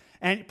me.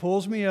 And he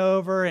pulls me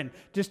over and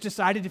just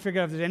decided to figure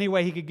out if there's any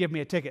way he could give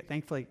me a ticket.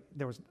 Thankfully,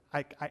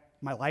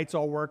 my lights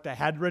all worked. I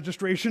had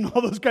registration,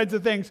 all those kinds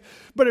of things.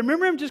 But I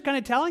remember him just kind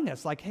of telling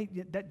us, like, hey,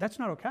 that's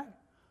not okay.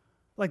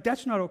 Like,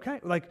 that's not okay.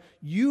 Like,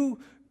 you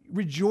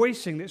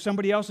rejoicing that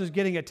somebody else is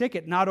getting a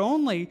ticket. Not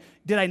only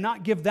did I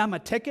not give them a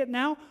ticket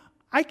now,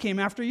 I came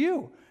after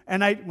you.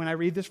 And when I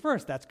read this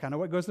verse, that's kind of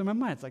what goes through my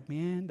mind. It's like,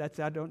 man,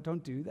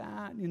 don't do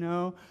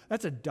that,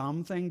 That's a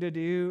dumb thing to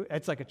do.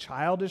 It's like a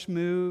childish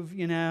move,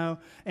 And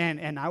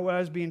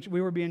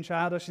we were being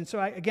childish. And so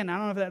I don't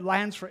know if that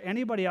lands for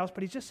anybody else,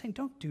 but he's just saying,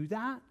 don't do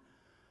that.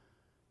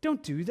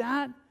 Don't do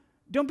that.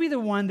 Don't be the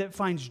one that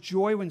finds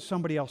joy when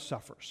somebody else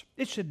suffers.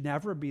 It should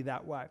never be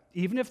that way.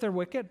 Even if they're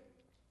wicked,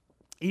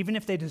 even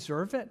if they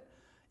deserve it,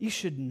 you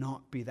should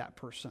not be that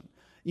person.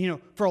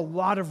 For a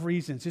lot of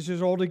reasons. This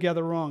is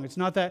altogether wrong. It's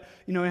not that,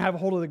 you have a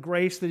hold of the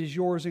grace that is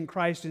yours in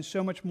Christ and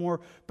so much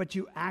more, but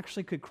you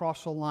actually could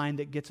cross a line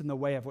that gets in the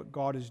way of what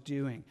God is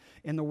doing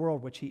in the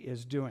world, which he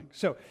is doing.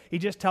 So he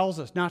just tells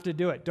us not to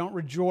do it. Don't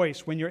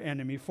rejoice when your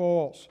enemy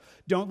falls.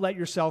 Don't let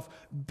yourself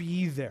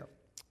be there.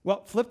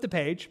 Well, flip the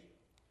page.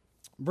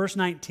 Verse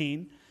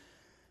 19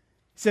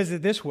 says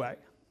it this way: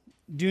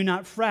 do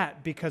not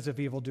fret because of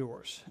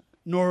evildoers,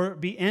 nor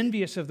be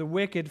envious of the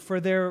wicked, for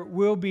there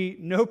will be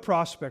no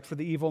prospect for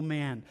the evil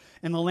man,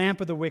 and the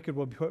lamp of the wicked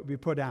will be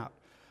put out.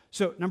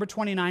 So, number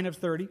 29 of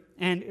 30,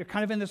 and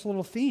kind of in this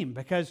little theme,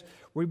 because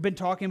we've been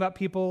talking about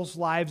people's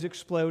lives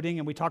exploding,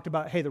 and we talked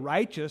about, hey, the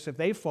righteous, if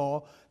they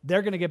fall,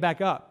 they're going to get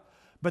back up.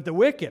 But the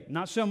wicked,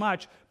 not so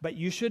much, but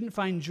you shouldn't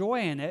find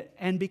joy in it,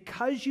 and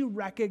because you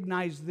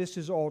recognize this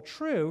is all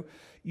true,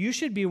 you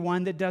should be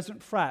one that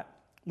doesn't fret.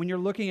 When you're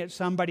looking at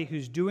somebody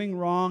who's doing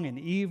wrong and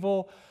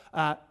evil,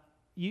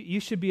 you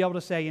should be able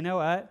to say, you know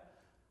what,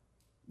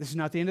 this is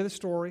not the end of the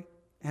story,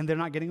 and they're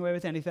not getting away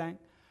with anything,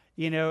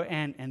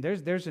 and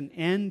there's an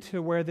end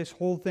to where this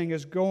whole thing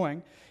is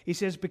going. He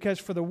says, because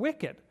for the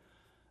wicked,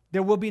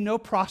 there will be no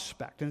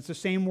prospect, and it's the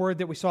same word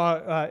that we saw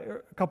a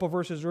couple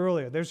verses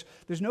earlier. There's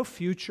no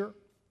future.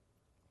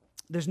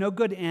 There's no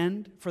good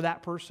end for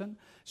that person.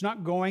 It's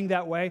not going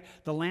that way.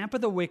 The lamp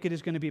of the wicked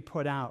is going to be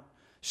put out.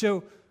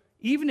 So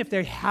even if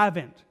they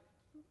haven't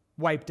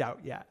wiped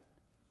out yet,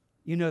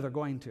 they're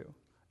going to.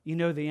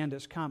 The end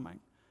is coming.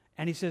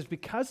 And he says,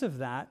 because of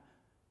that,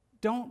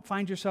 don't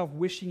find yourself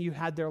wishing you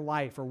had their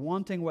life or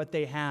wanting what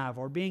they have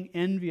or being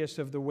envious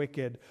of the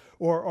wicked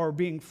or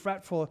being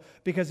fretful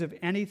because of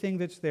anything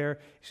that's there.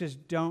 He says,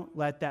 don't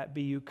let that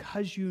be you,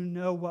 because you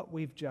know what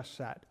we've just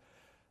said.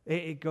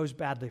 It goes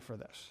badly for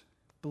this.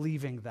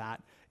 Believing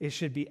that, it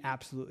should be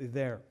absolutely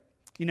there.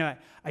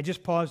 I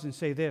just paused and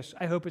say this.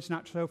 I hope it's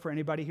not so for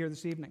anybody here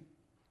this evening.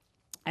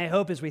 I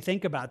hope as we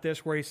think about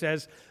this, where he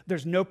says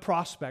there's no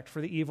prospect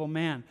for the evil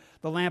man,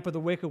 the lamp of the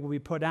wicked will be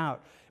put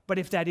out. But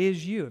if that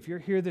is you, if you're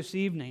here this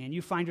evening and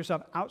you find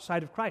yourself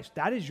outside of Christ,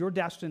 that is your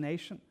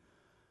destination.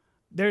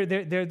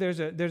 There's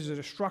a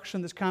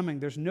destruction that's coming.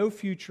 There's no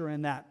future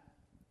in that.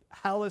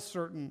 Hell is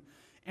certain.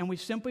 And we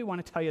simply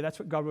want to tell you that's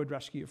what God would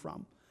rescue you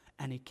from.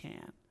 And he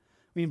can.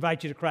 We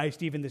invite you to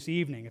Christ even this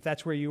evening, if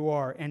that's where you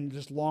are, and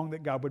just long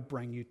that God would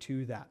bring you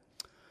to that.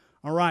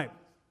 All right.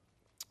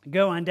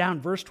 Go on down,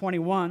 verse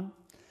 21.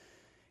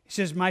 He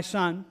says, my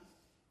son,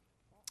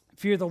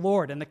 fear the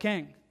Lord and the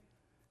king.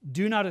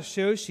 Do not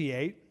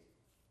associate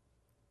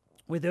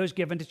with those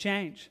given to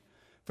change,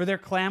 for their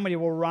calamity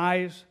will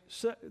rise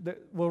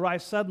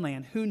suddenly,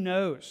 and who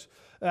knows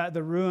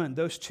the ruin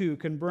those two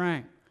can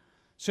bring.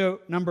 So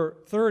number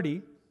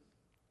 30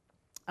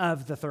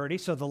 of the 30,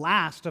 so the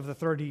last of the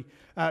 30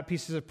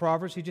 pieces of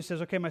Proverbs, he just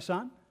says, okay, my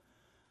son,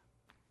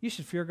 you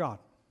should fear God.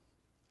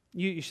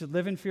 You should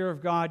live in fear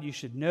of God. You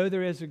should know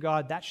there is a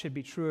God. That should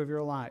be true of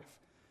your life.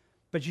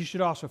 But you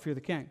should also fear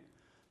the king.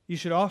 You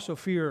should also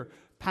fear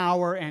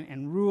power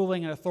and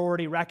ruling and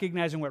authority,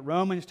 recognizing what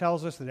Romans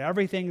tells us, that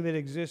everything that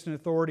exists in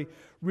authority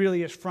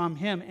really is from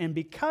him. And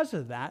because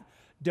of that,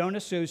 don't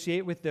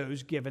associate with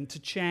those given to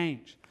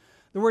change.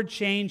 The word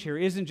change here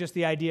isn't just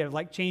the idea of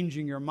like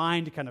changing your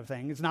mind kind of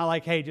thing. It's not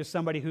like, hey, just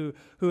somebody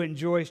who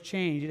enjoys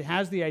change. It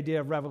has the idea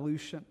of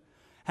revolution,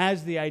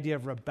 has the idea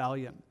of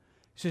rebellion.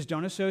 It says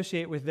don't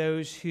associate with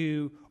those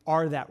who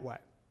are that way,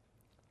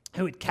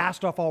 who would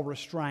cast off all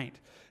restraint,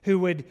 who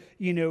would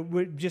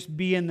just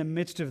be in the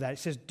midst of that. It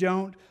says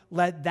don't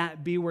let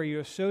that be where you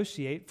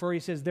associate, for he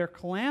says their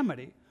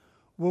calamity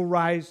will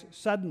rise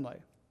suddenly,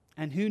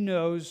 and who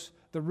knows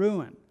the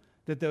ruin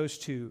that those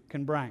two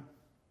can bring.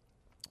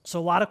 So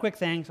a lot of quick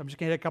things. I'm just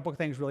going to hit a couple of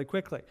things really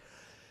quickly.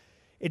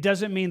 It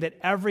doesn't mean that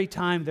every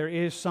time there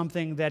is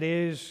something that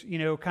is,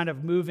 kind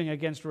of moving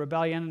against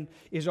rebellion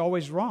is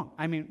always wrong.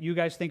 I mean, you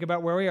guys think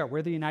about where we are.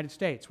 We're the United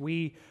States.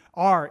 We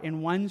are,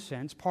 in one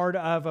sense, part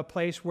of a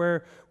place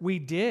where we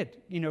did,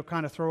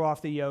 kind of throw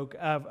off the yoke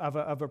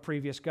of a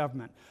previous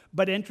government.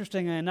 But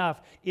interestingly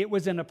enough, it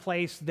was in a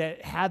place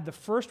that had the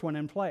first one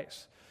in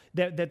place,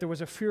 that there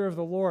was a fear of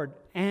the Lord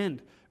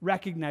and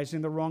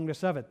recognizing the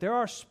wrongness of it. There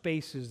are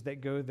spaces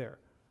that go there.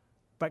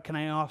 But can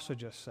I also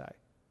just say,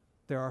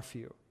 there are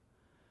few.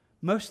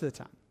 Most of the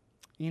time,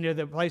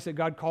 the place that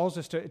God calls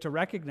us to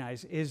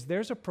recognize is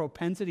there's a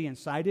propensity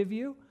inside of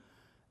you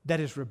that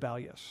is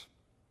rebellious.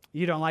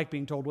 You don't like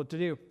being told what to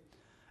do.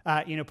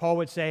 Paul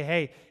would say,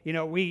 hey,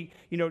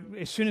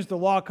 as soon as the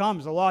law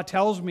comes, the law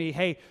tells me,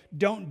 hey,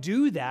 don't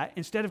do that.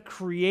 Instead of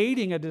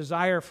creating a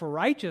desire for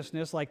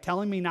righteousness, like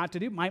telling me not to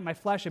do, my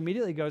flesh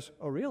immediately goes,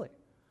 oh, really?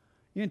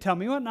 You can tell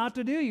me what not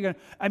to do?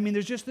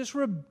 There's just this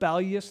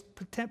rebellious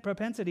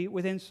propensity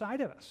within inside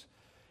of us.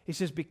 He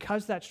says,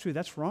 because that's true,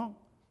 that's wrong.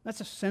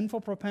 That's a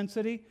sinful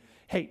propensity.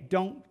 Hey,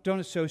 don't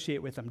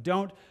associate with them.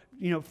 Don't,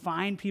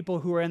 find people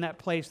who are in that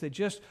place that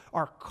just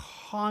are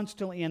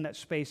constantly in that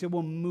space. It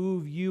will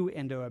move you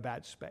into a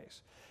bad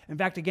space. In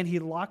fact, again, he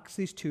locks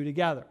these two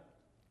together.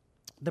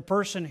 The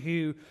person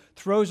who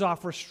throws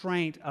off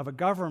restraint of a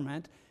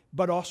government,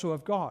 but also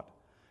of God,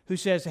 who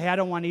says, hey, I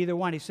don't want either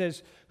one. He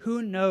says,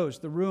 who knows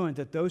the ruin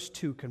that those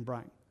two can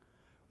bring?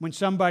 When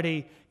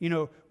somebody,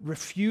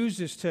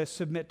 refuses to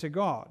submit to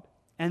God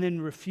and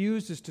then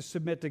refuses to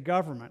submit to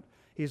government,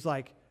 he's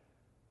like,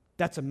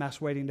 that's a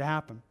mess waiting to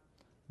happen.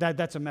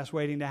 That's a mess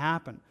waiting to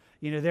happen.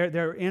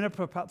 They're in a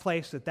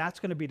place that's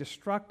going to be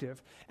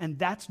destructive, and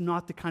that's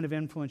not the kind of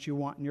influence you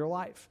want in your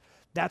life.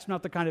 That's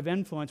not the kind of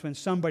influence when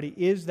somebody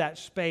is that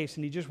space,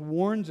 and he just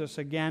warns us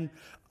again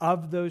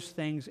of those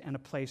things and a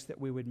place that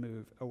we would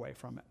move away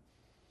from it.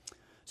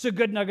 It's a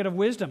good nugget of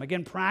wisdom.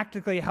 Again,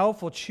 practically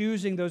helpful,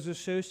 choosing those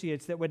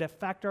associates that would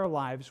affect our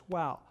lives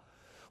well.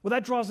 Well,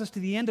 that draws us to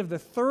the end of the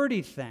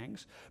 30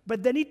 things,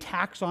 but then he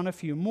tacks on a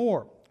few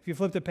more. If you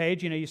flip the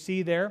page, you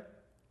see there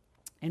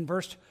in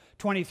verse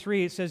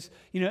 23, it says,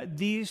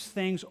 these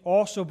things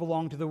also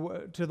belong to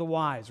the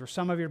wise. Or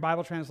some of your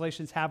Bible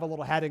translations have a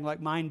little heading like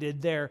mine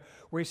did there,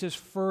 where he says,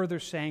 further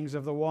sayings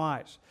of the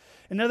wise.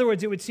 In other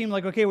words, it would seem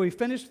like, okay, we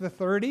finished the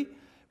 30,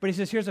 but he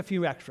says, here's a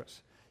few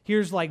extras.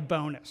 Here's like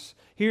bonus.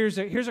 Here's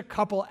a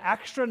couple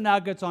extra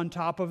nuggets on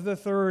top of the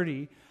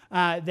 30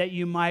 that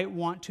you might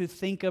want to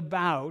think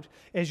about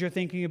as you're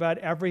thinking about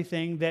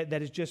everything that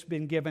has just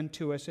been given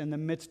to us in the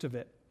midst of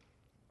it.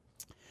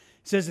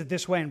 It says it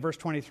this way in verse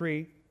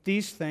 23,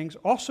 these things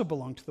also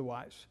belong to the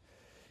wise.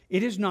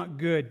 It is not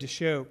good to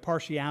show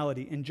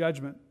partiality in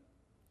judgment.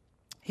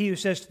 He who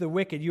says to the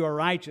wicked, you are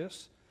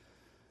righteous,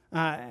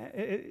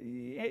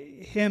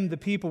 him the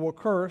people will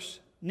curse,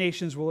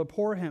 nations will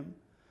abhor him.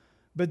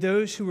 But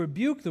those who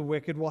rebuke the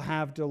wicked will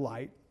have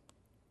delight,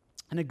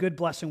 and a good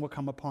blessing will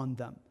come upon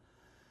them.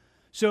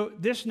 So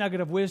this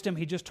nugget of wisdom,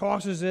 he just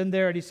tosses in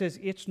there and he says,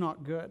 it's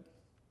not good.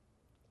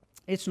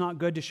 It's not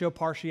good to show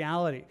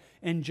partiality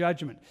and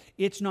judgment.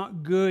 It's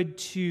not good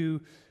to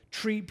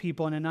treat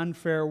people in an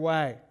unfair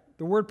way.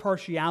 The word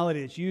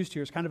partiality that's used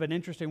here is kind of an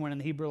interesting one in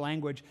the Hebrew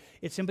language.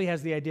 It simply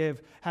has the idea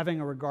of having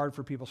a regard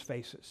for people's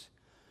faces.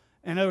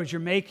 In other words, you're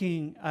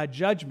making a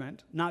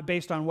judgment not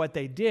based on what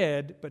they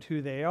did, but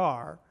who they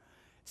are.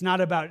 It's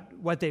not about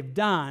what they've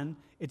done.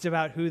 It's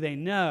about who they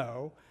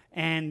know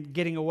and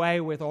getting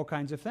away with all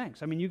kinds of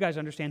things. You guys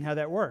understand how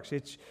that works.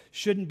 It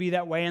shouldn't be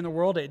that way in the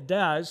world. It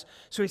does.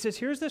 So he says,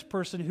 here's this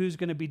person who's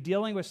going to be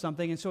dealing with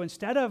something. And so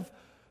instead of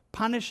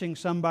punishing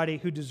somebody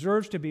who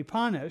deserves to be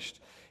punished,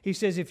 he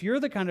says, if you're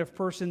the kind of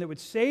person that would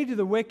say to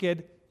the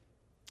wicked,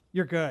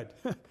 you're good.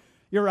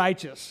 You're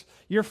righteous.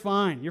 You're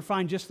fine. You're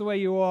fine just the way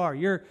you are.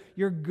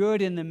 You're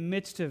good in the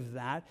midst of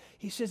that.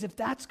 He says if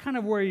that's kind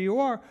of where you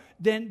are,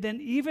 then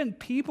even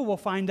people will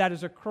find that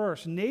as a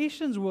curse.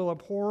 Nations will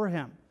abhor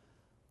him.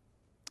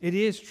 It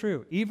is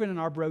true, even in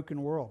our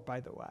broken world, by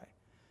the way.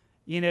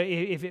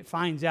 If it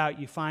finds out,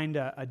 you find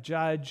a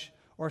judge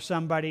or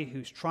somebody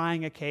who's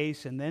trying a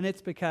case, and then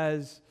it's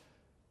because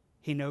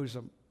he knows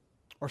them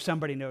or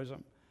somebody knows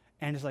them.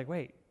 And it's like,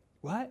 wait,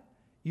 what?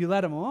 You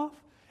let him off?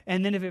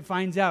 And then if it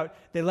finds out,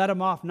 they let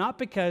him off not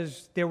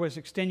because there was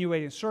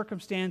extenuating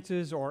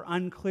circumstances or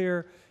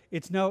unclear.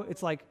 It's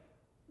like,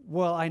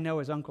 well, I know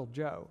his Uncle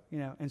Joe,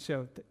 and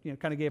so,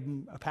 kind of gave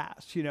him a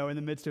pass, in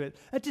the midst of it.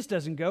 That just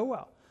doesn't go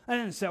well. That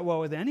doesn't sit well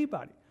with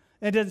anybody.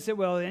 It doesn't sit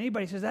well with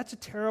anybody. He says that's a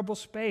terrible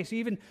space.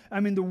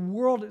 The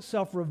world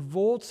itself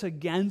revolts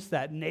against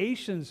that.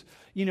 Nations,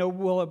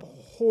 will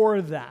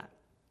abhor that.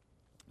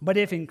 But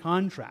if in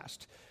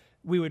contrast,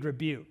 we would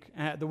rebuke.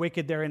 The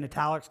wicked there in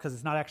italics because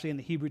it's not actually in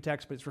the Hebrew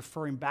text, but it's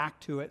referring back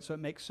to it, so it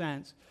makes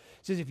sense.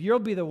 It says if you'll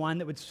be the one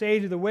that would say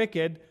to the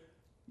wicked,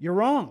 you're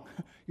wrong.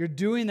 You're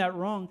doing that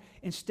wrong.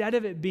 Instead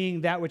of it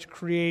being that which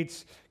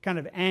creates kind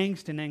of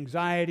angst and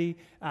anxiety,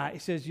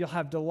 it says you'll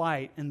have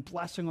delight and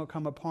blessing will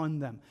come upon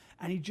them.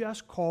 And he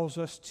just calls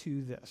us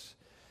to this.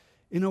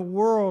 In a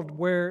world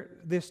where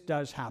this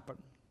does happen,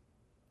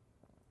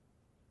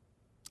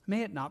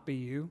 may it not be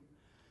you.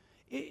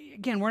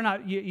 Again, we're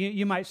not,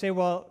 you might say,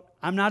 well,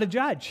 I'm not a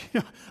judge.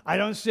 I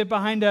don't sit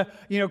behind a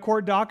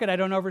court docket. I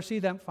don't oversee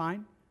them.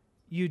 Fine.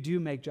 You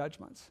do make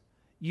judgments.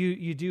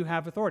 You do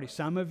have authority.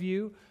 Some of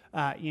you,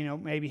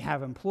 maybe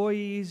have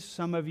employees.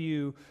 Some of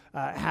you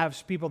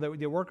have people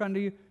that work under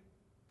you.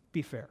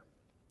 Be fair.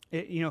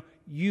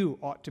 You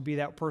ought to be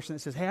that person that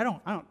says, hey, I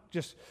don't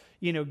just,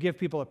 give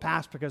people a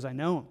pass because I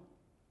know them.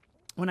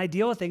 When I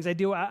deal with things,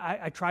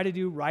 I try to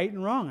do right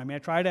and wrong. I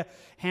try to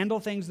handle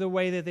things the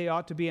way that they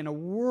ought to be in a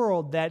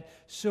world that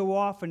so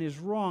often is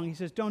wrong. He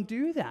says, don't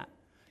do that.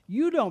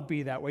 You don't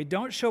be that way.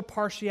 Don't show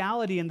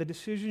partiality in the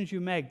decisions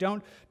you make.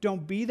 Don't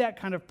be that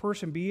kind of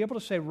person. Be able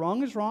to say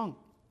wrong is wrong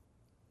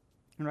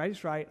and right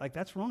is right. Like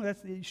that's wrong.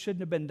 It shouldn't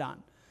have been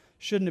done.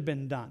 Shouldn't have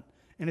been done.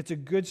 And it's a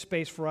good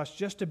space for us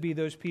just to be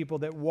those people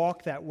that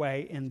walk that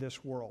way in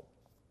this world.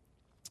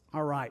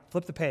 All right,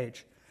 flip the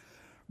page.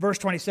 Verse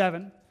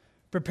 27,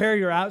 prepare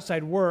your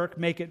outside work,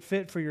 make it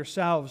fit for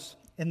yourselves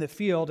in the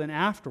field and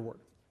afterward.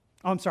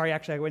 Oh, I'm sorry,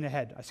 actually I went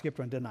ahead. I skipped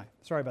one, didn't I?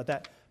 Sorry about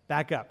that.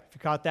 Back up. If you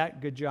caught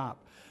that, good job.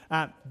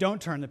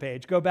 Don't turn the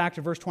page. Go back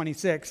to verse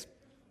 26.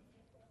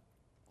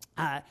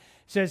 It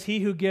says, he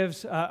who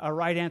gives a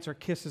right answer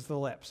kisses the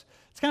lips.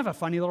 It's kind of a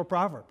funny little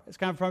proverb. It's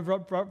kind of a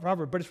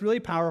proverb, but it's really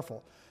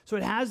powerful. So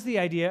it has the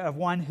idea of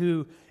one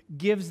who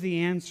gives the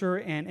answer,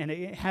 and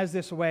it has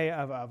this way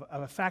of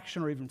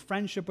affection or even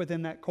friendship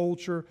within that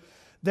culture.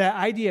 The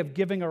idea of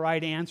giving a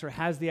right answer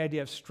has the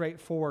idea of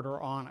straightforward or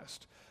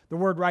honest. The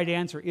word right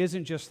answer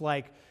isn't just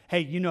like, hey,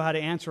 you know how to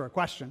answer a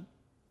question.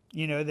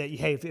 That,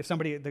 hey, if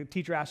the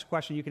teacher asks a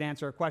question, you can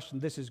answer a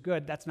question. This is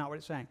good. That's not what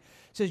it's saying.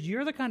 It says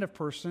you're the kind of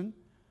person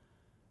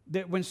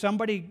that when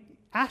somebody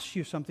asks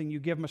you something,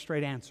 you give them a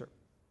straight answer.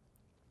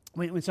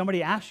 When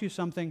somebody asks you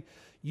something,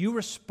 you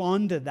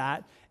respond to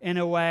that in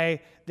a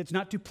way that's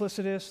not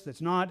duplicitous,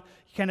 that's not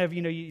kind of,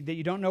 that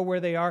you don't know where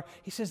they are.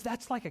 He says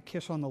that's like a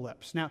kiss on the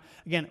lips. Now,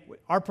 again,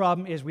 our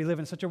problem is we live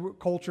in such a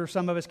culture,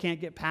 some of us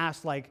can't get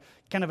past like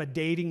kind of a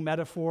dating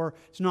metaphor.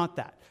 It's not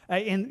that.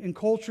 In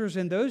cultures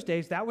in those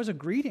days, that was a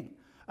greeting.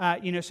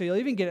 So you'll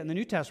even get it in the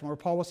New Testament where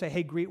Paul will say,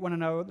 hey, greet one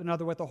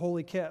another with a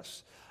holy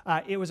kiss.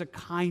 It was a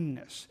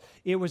kindness.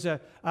 It was an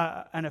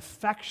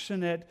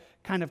affectionate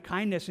kind of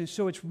kindness, and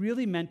so it's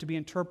really meant to be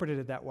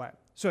interpreted that way.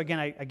 So again,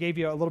 I gave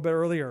you a little bit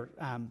earlier,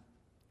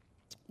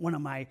 one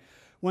of my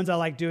ones I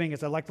like doing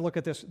is I like to look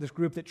at this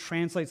group that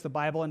translates the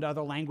Bible into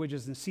other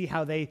languages and see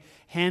how they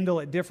handle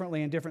it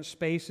differently in different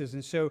spaces.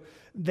 And so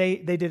they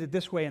did it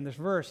this way in this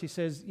verse. He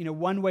says,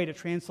 one way to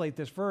translate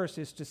this verse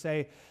is to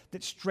say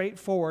that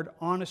straightforward,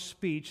 honest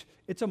speech,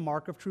 it's a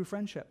mark of true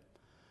friendship.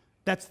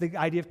 That's the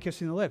idea of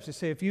kissing the lips. They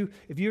say if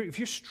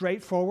you're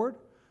straightforward,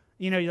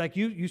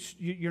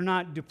 you're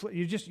not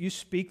you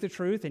speak the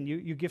truth and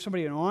you give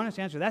somebody an honest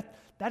answer.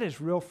 That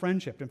is real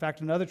friendship. In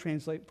fact, another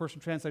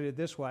person translated it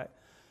this way: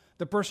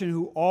 the person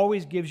who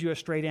always gives you a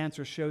straight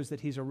answer shows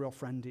that he's a real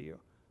friend to you.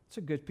 It's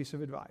a good piece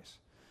of advice.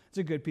 It's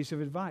a good piece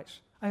of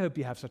advice. I hope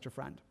you have such a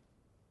friend.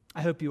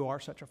 I hope you are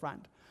such a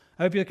friend.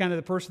 I hope you're kind of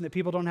the person that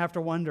people don't have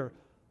to wonder,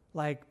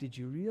 like, did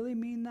you really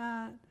mean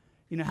that?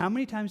 How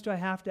many times do I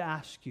have to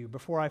ask you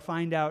before I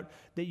find out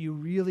that you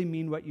really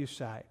mean what you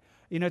say?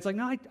 It's like,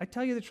 no, I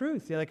tell you the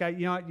truth. Like,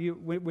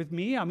 with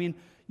me,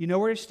 you know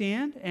where I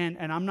stand, and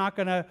I'm not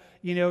going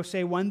to,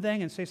 say one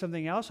thing and say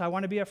something else. I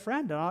want to be a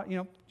friend.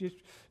 And just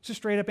a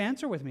straight up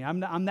answer with me.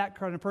 I'm that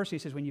kind of person. He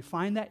says, when you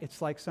find that,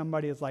 it's like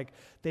somebody is like,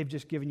 they've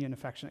just given you an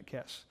affectionate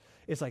kiss.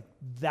 It's like,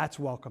 that's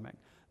welcoming.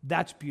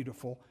 That's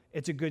beautiful.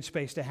 It's a good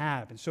space to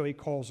have. And so he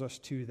calls us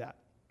to that.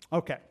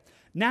 Okay,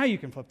 now you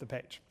can flip the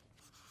page.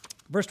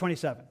 Verse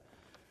 27.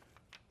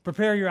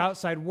 Prepare your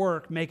outside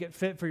work, make it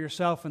fit for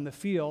yourself in the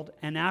field,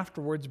 and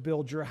afterwards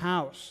build your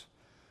house.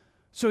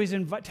 So he's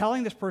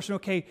telling this person,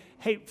 okay,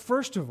 hey,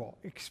 first of all,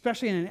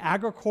 especially in an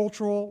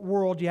agricultural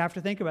world, you have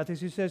to think about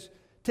this. He says,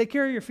 take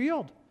care of your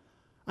field.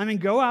 I mean,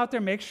 go out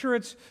there, make sure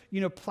it's,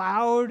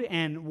 plowed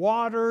and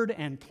watered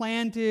and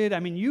planted. I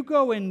mean, you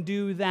go and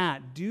do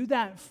that. Do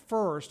that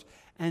first,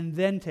 and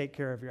then take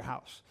care of your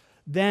house.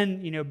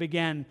 Then,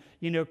 begin,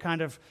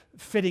 kind of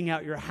fitting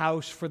out your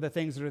house for the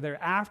things that are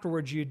there.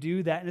 Afterwards, you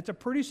do that. And it's a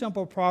pretty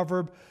simple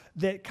proverb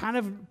that kind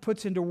of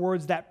puts into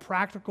words that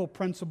practical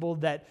principle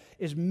that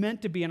is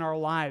meant to be in our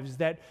lives,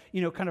 that,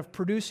 kind of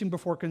producing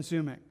before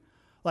consuming.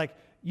 Like,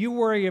 you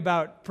worry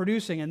about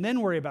producing and then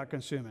worry about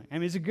consuming. I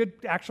mean, it's a good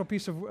actual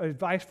piece of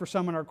advice for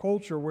some in our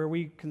culture where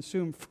we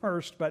consume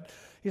first. But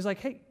he's like,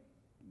 hey,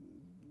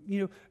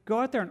 go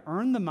out there and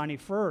earn the money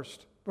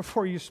first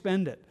before you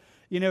spend it.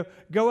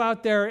 Go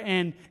out there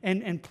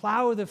and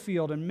plow the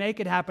field and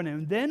make it happen.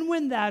 And then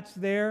when that's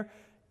there,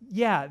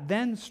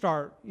 then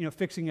start,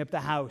 fixing up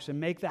the house and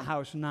make the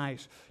house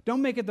nice.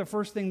 Don't make it the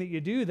first thing that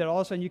you do that all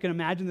of a sudden you can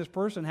imagine this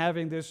person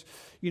having this,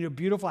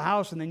 beautiful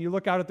house, and then you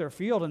look out at their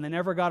field and they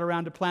never got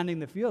around to planting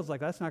the fields. Like,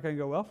 that's not going to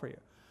go well for you.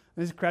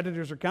 These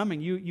creditors are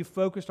coming. You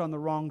focused on the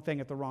wrong thing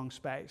at the wrong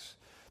space.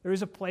 There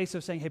is a place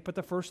of saying, hey, put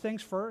the first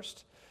things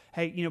first.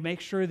 Hey,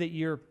 make sure that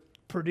you're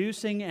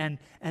producing and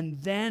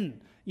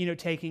then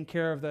taking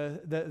care of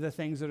the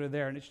things that are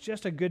there. And it's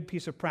just a good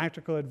piece of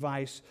practical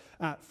advice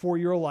for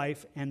your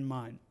life and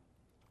mine.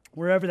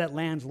 Wherever that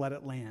lands, let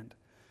it land.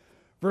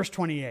 Verse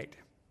 28,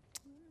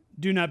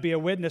 do not be a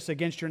witness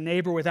against your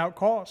neighbor without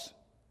cause,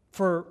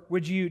 for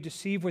would you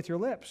deceive with your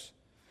lips?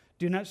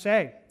 Do not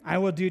say, I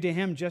will do to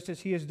him just as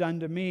he has done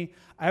to me.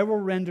 I will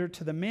render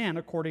to the man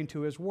according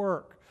to his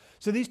work.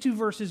 So these two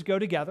verses go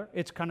together.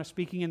 It's kind of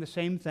speaking in the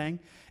same thing.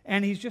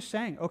 And he's just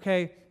saying,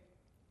 okay,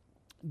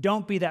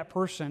 don't be that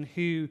person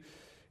who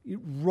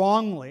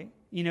wrongly,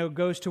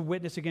 goes to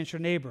witness against your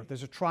neighbor.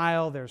 There's a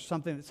trial, there's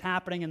something that's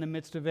happening in the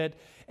midst of it,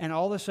 and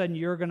all of a sudden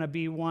you're going to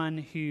be one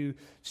who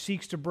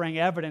seeks to bring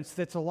evidence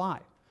that's a lie.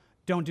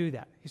 Don't do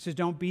that. He says,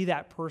 don't be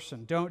that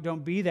person.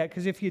 Don't be that,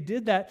 because if you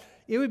did that,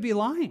 it would be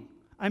lying.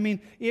 I mean,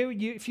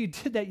 if you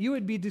did that, you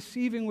would be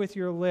deceiving with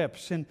your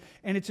lips, and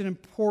it's an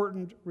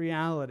important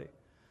reality.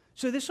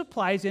 So this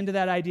applies into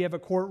that idea of a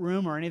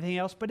courtroom or anything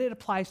else, but it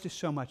applies to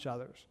so much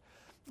others.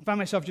 I find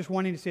myself just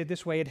wanting to say it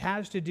this way. It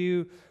has to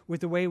do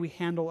with the way we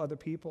handle other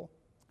people.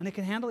 And it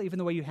can handle even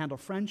the way you handle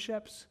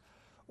friendships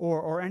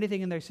or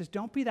anything in there. He says,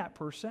 don't be that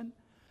person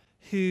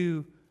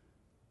who,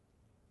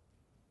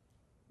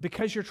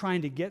 because you're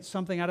trying to get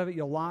something out of it,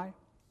 you'll lie,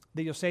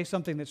 that you'll say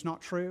something that's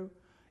not true.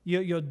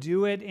 You'll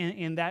do it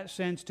in that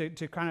sense to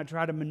kind of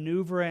try to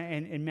maneuver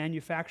and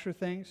manufacture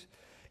things.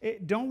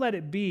 Don't let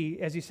it be,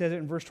 as he says it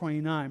in verse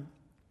 29,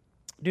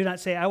 do not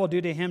say, I will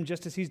do to him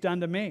just as he's done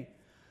to me.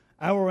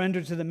 I will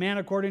render to the man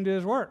according to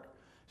his work.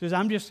 He says,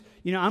 I'm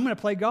going to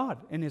play God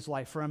in his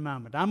life for a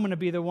moment. I'm going to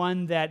be the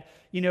one that,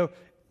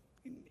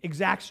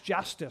 exacts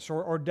justice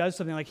or does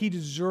something like he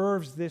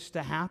deserves this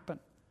to happen.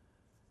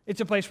 It's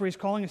a place where he's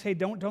calling us, hey,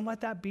 don't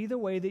let that be the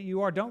way that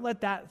you are. Don't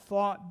let that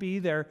thought be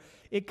there.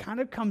 It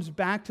kind of comes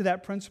back to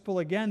that principle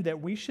again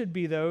that we should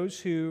be those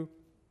who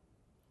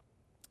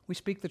we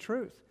speak the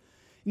truth.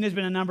 And there's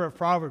been a number of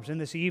Proverbs in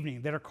this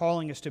evening that are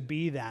calling us to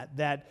be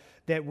that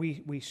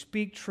we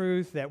speak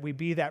truth, that we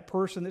be that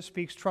person that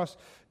speaks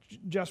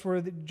just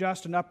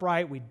and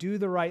upright. We do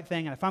the right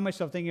thing. And I find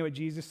myself thinking what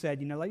Jesus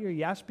said, let your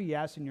yes be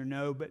yes and your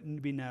no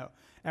be no.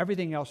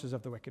 Everything else is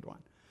of the wicked one.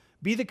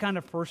 Be the kind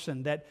of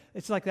person that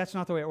it's like that's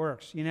not the way it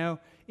works.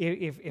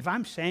 If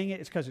I'm saying it,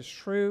 it's because it's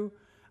true.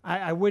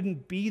 I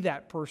wouldn't be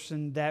that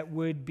person that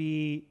would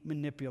be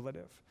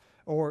manipulative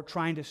or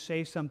trying to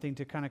say something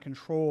to kind of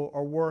control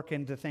or work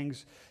into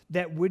things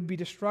that would be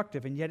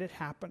destructive, and yet it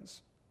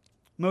happens.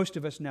 Most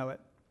of us know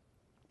it.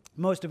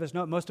 Most of us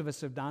know it. Most of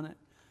us have done it.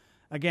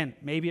 Again,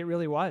 maybe it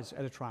really was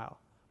at a trial.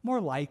 More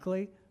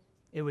likely,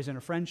 it was in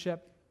a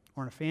friendship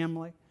or in a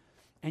family,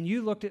 and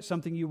you looked at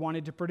something you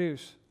wanted to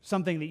produce,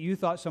 something that you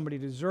thought somebody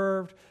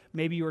deserved.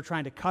 Maybe you were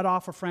trying to cut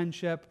off a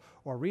friendship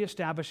or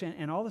reestablish it,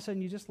 and all of a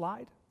sudden you just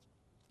lied.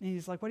 And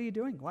he's like, what are you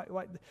doing?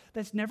 What?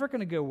 That's never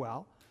going to go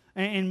well.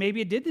 And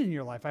maybe it did in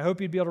your life. I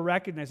hope you'd be able to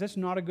recognize that's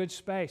not a good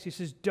space. He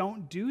says,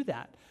 don't do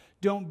that.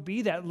 Don't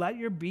be that. Let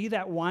your be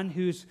that one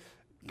who's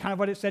kind of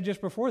what it said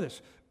just before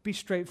this. Be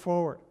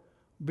straightforward.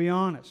 Be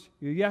honest.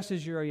 Your yes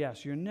is your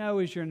yes. Your no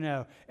is your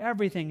no.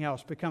 Everything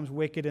else becomes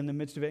wicked in the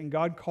midst of it, and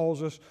God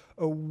calls us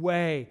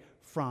away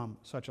from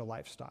such a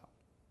lifestyle.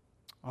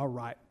 All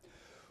right.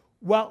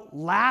 Well,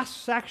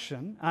 last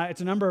section,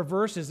 it's a number of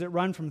verses that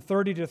run from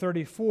 30 to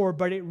 34,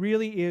 but it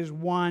really is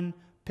one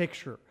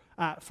picture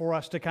for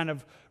us to kind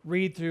of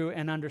read through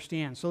and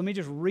understand. So let me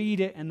just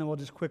read it, and then we'll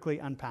just quickly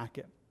unpack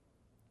it.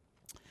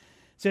 It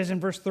says in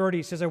verse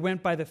 30, it says, I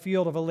went by the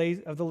field of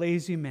the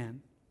lazy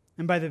man,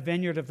 and by the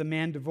vineyard of the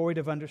man devoid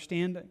of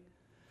understanding.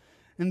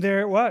 And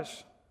there it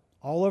was,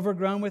 all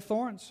overgrown with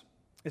thorns.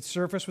 Its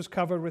surface was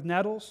covered with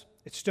nettles.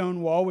 Its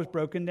stone wall was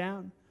broken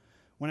down.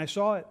 When I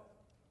saw it,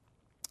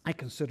 I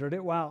considered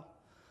it well.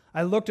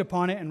 I looked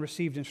upon it and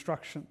received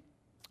instruction.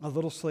 A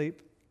little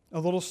sleep, a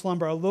little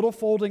slumber, a little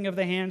folding of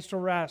the hands to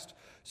rest.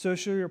 So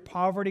shall your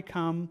poverty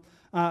come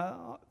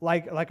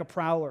like a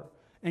prowler,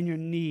 and your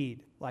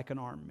need like an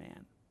armed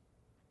man.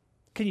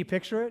 Can you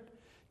picture it?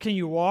 Can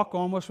you walk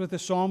almost with the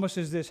psalmist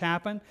as this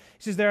happened?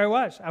 He says, there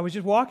I was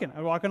just walking. I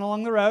was walking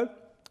along the road,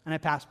 and I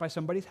passed by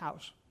somebody's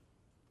house.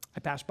 I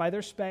passed by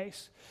their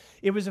space.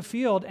 It was a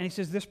field, and he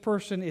says, this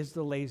person is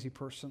the lazy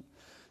person.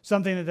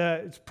 Something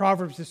that the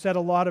Proverbs has said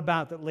a lot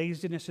about, that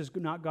laziness is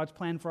not God's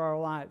plan for our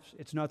lives.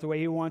 It's not the way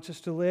he wants us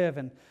to live,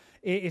 and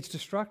it's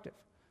destructive.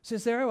 He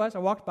says, there I was. I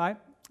walked by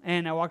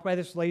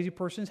this lazy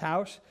person's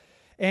house,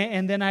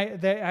 and then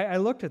I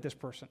looked at this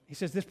person. He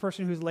says, this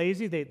person who's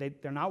lazy,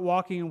 they're not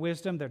walking in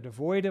wisdom. They're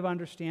devoid of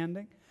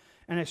understanding.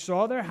 And I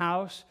saw their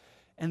house,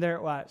 and there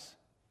it was.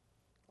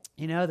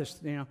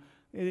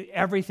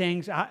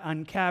 Everything's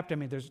unkept. I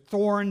mean, there's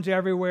thorns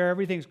everywhere.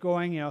 Everything's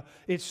going,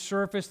 it's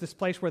surface, this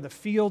place where the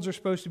fields are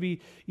supposed to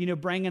be,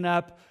 bringing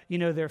up,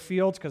 their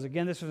fields. Because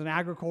again, this is an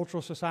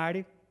agricultural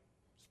society.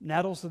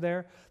 Nettles are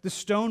there. The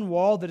stone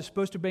wall that is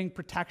supposed to bring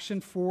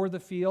protection for the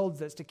fields,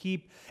 that's to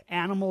keep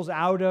animals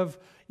out of,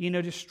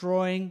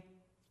 destroying.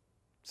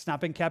 It's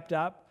not been kept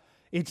up.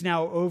 It's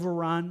now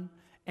overrun.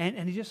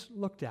 And he just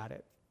looked at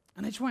it.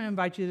 And I just want to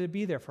invite you to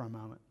be there for a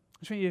moment.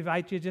 I just want to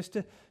invite you just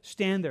to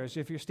stand there as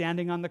if you're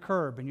standing on the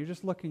curb and you're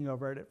just looking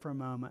over at it for a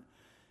moment.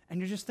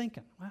 And you're just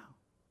thinking, wow,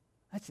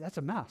 that's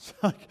a mess.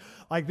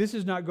 like this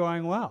is not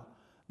going well.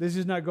 This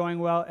is not going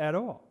well at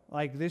all.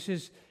 Like this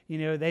is,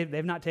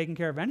 they've not taken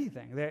care of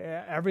anything.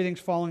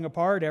 Everything's falling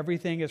apart.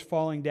 Everything is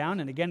falling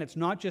down. And again, it's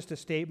not just a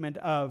statement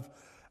of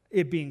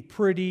it being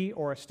pretty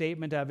or a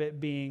statement of it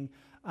being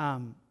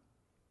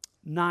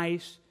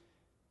nice,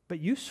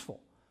 but useful.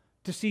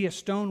 To see a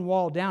stone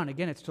wall down,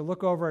 again, it's to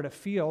look over at a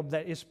field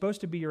that is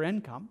supposed to be your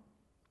income.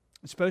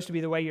 It's supposed to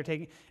be the way you're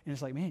taking, and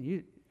it's like,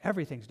 man,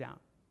 everything's down.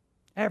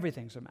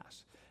 Everything's a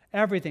mess.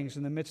 Everything's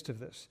in the midst of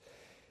this.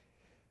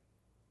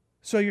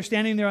 So you're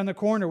standing there on the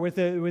corner with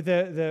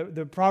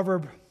the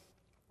proverb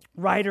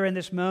writer in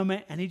this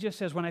moment, and he just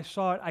says, when I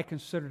saw it, I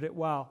considered it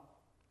well,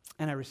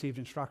 and I received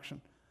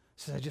instruction.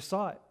 He says, I just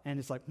saw it, and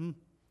it's like,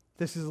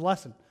 this is a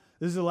lesson.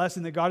 This is a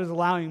lesson that God is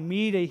allowing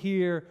me to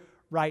hear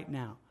right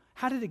now.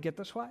 How did it get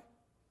this way?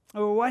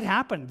 What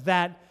happened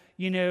that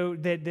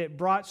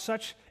brought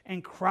such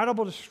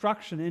incredible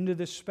destruction into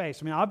this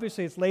space? I mean,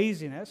 obviously it's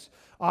laziness.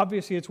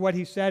 Obviously it's what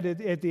he said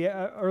at the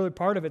early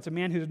part of it. It's a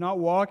man who's not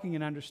walking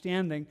in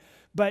understanding.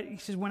 But he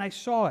says, when I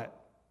saw it,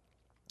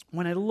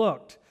 when I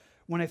looked,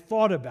 when I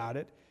thought about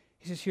it,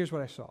 he says, here's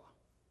what I saw.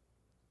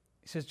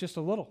 He says, just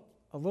a little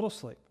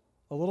sleep,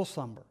 a little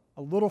slumber,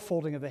 a little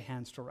folding of the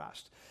hands to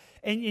rest.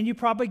 And you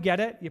probably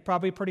get it. You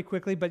probably pretty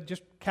quickly, but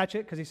just catch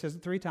it because he says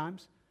it 3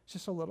 times. It's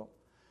just a little.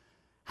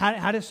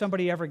 How does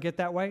somebody ever get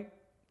that way?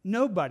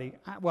 Nobody,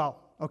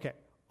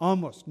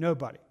 almost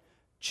nobody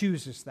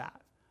chooses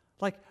that.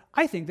 Like,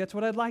 I think that's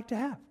what I'd like to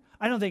have.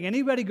 I don't think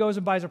anybody goes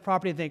and buys a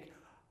property and think,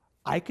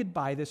 I could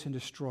buy this and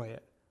destroy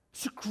it.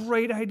 It's a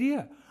great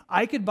idea.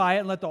 I could buy it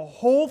and let the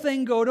whole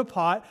thing go to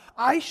pot.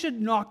 I should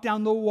knock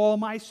down the wall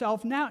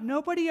myself now.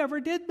 Nobody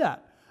ever did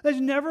that. That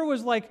never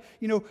was like,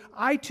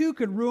 I too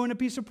could ruin a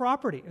piece of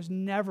property. It was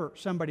never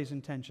somebody's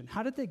intention.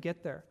 How did they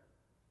get there?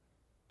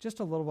 Just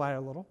a little by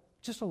a little.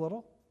 Just a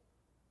little.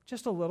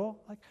 Just a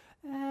little. Like,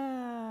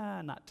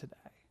 not today.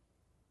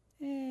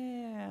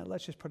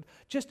 Let's just put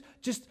just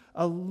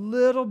a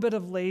little bit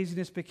of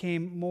laziness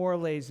became more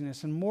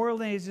laziness, and more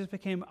laziness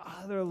became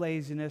other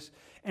laziness.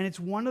 And it's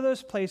one of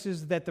those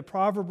places that the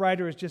proverb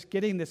writer is just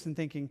getting this and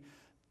thinking,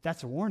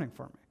 that's a warning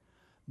for me.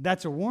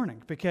 That's a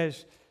warning,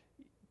 because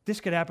this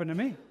could happen to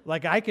me.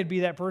 Like, I could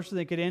be that person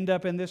that could end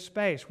up in this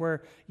space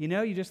where,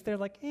 you just, they're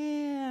like,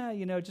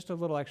 just a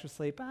little extra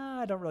sleep.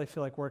 I don't really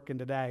feel like working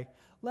today.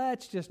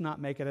 Let's just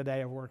not make it a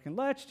day of working.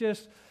 Let's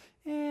just,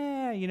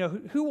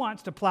 who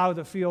wants to plow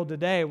the field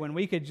today when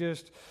we could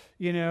just,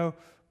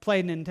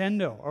 play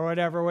Nintendo or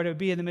whatever would it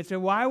be in the midst of,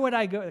 why would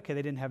I go? Okay,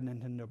 they didn't have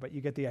Nintendo, but you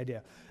get the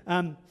idea.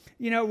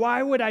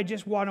 Why would I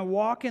just want to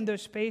walk in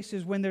those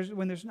spaces when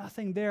there's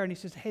nothing there? And he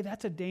says, hey,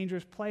 that's a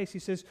dangerous place. He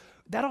says,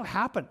 that'll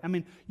happen. I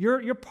mean,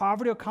 your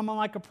poverty will come on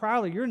like a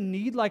prowler, your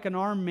need like an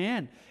armed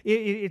man.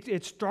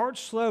 It starts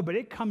slow, but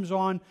it comes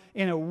on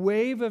in a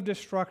wave of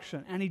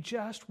destruction, and he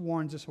just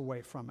warns us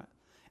away from it.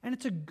 And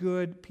it's a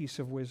good piece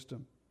of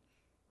wisdom.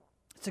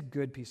 It's a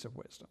good piece of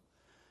wisdom.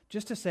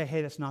 Just to say,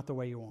 hey, that's not the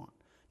way you want.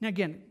 Now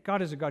again,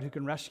 God is a God who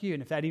can rescue,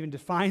 and if that even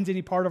defines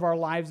any part of our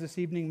lives this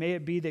evening, may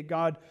it be that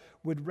God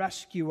would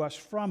rescue us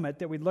from it,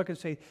 that we'd look and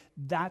say,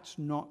 that's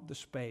not the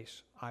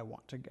space I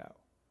want to go.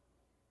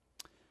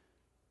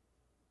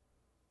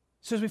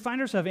 So as we find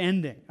ourselves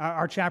ending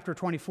our chapter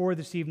 24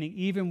 this evening,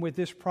 even with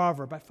this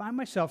proverb, I find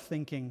myself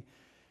thinking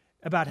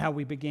about how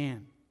we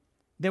began.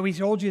 That we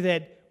told you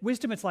that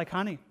wisdom, it's like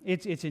honey.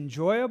 It's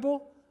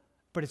enjoyable,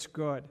 but it's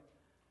good.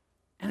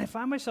 And I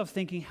find myself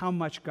thinking how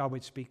much God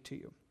would speak to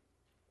you.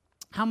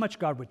 How much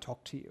God would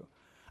talk to you.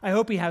 I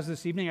hope he has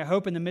this evening. I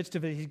hope in the midst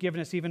of it, he's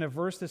given us even a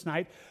verse this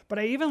night. But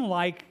I even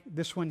like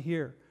this one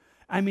here.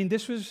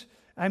 This was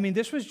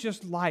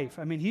just life.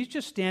 He's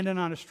just standing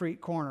on a street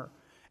corner.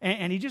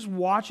 And he's just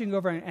watching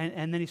over,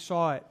 and then he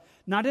saw it.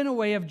 Not in a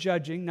way of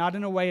judging, not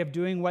in a way of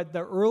doing what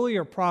the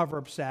earlier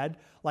proverb said,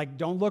 like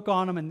don't look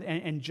on them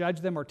and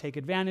judge them or take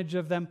advantage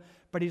of them.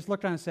 But he's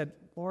looked on and said,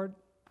 Lord,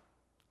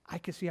 I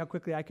can see how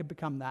quickly I could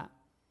become that.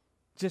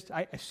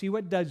 I see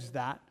what does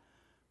that.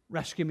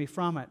 Rescue me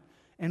from it.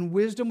 And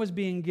wisdom was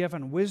being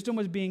given. Wisdom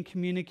was being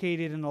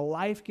communicated in a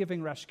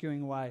life-giving,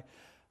 rescuing way.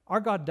 Our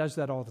God does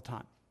that all the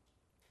time.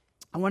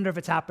 I wonder if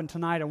it's happened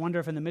tonight. I wonder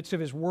if in the midst of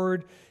His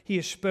Word, He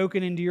has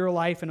spoken into your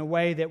life in a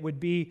way that would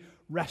be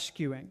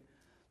rescuing.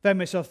 I found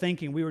myself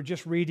thinking, we were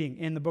just reading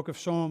in the book of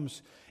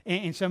Psalms,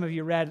 and some of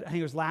you read, I think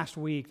it was last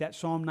week, that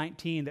Psalm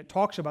 19 that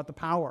talks about the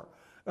power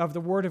of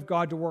the Word of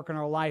God to work in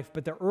our life.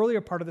 But the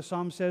earlier part of the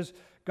Psalm says,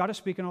 God is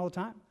speaking all the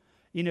time.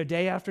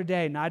 Day after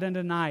day, night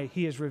unto night,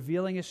 He is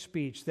revealing His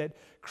speech, that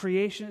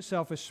creation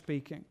itself is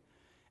speaking.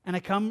 And I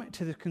come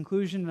to the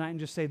conclusion tonight and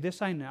just say,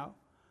 this I know.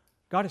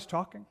 God is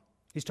talking.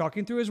 He's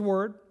talking through His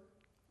Word,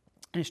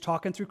 and He's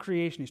talking through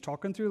creation. He's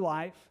talking through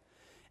life.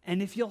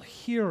 And if you'll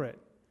hear it,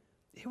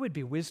 it would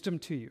be wisdom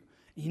to you.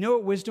 You know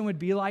what wisdom would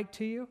be like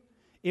to you?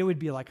 It would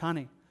be like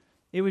honey.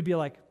 It would be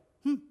like,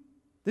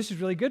 this is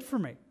really good for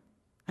me.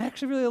 I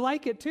actually really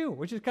like it too,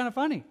 which is kind of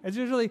funny. It's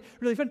just really,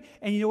 really fun.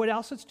 And you know what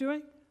else it's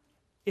doing?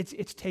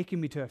 It's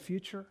taking me to a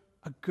future,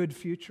 a good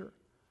future,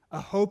 a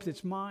hope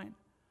that's mine.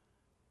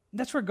 And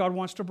that's where God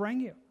wants to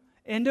bring you,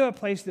 into a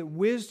place that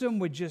wisdom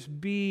would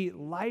just be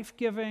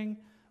life-giving,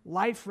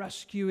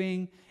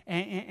 life-rescuing,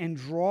 and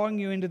drawing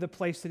you into the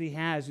place that He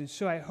has. And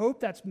so I hope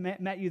that's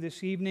met you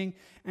this evening,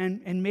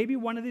 and maybe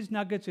one of these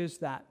nuggets is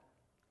that.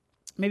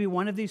 Maybe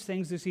one of these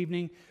things this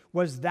evening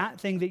was that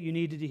thing that you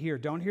needed to hear.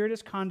 Don't hear it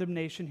as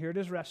condemnation, hear it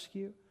as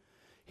rescue.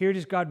 Hear it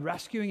as God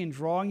rescuing and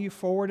drawing you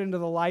forward into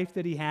the life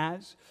that He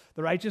has.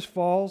 The righteous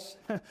falls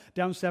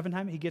down 7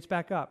 times, he gets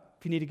back up.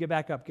 If you need to get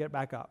back up, get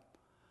back up.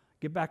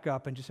 Get back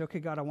up and just say, okay,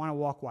 God, I want to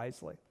walk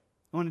wisely.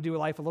 I want to do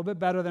life a little bit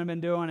better than I've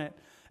been doing it.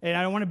 And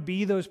I don't want to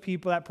be those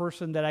people, that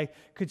person that I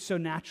could so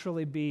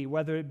naturally be,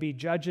 whether it be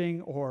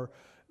judging or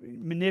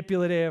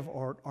manipulative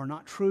or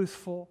not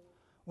truthful.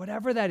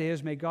 Whatever that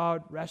is, may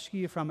God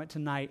rescue you from it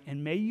tonight.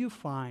 And may you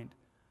find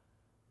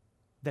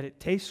that it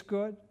tastes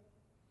good,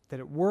 that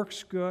it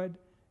works good,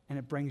 and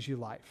it brings you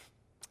life.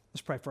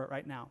 Let's pray for it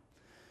right now.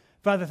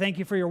 Father, thank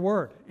you for your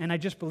word, and I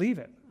just believe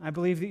it. I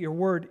believe that your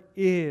word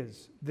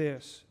is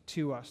this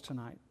to us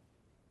tonight.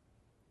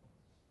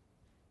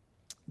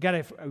 God,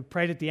 I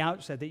prayed at the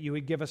outset that you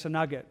would give us a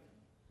nugget,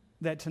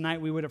 that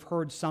tonight we would have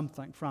heard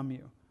something from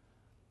you.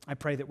 I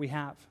pray that we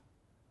have.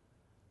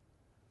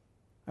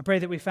 I pray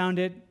that we found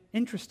it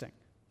interesting,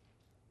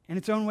 in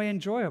its own way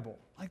enjoyable.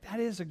 Like, that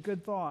is a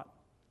good thought.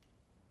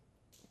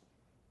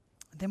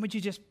 Then would you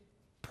just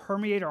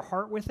permeate our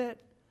heart with it,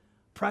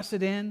 press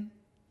it in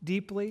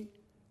deeply,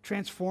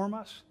 transform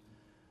us,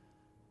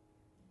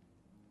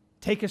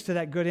 take us to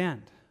that good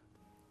end.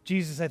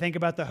 Jesus, I think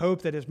about the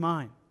hope that is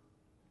mine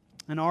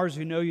and ours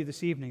who know you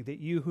this evening, that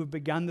you who've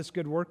begun this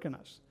good work in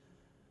us,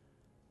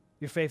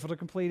 you're faithful to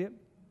complete it.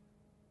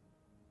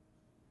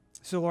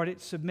 So, Lord,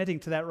 it's submitting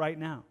to that right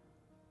now.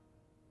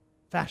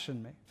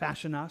 Fashion me,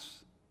 fashion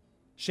us,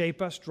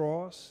 shape us,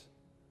 draw us,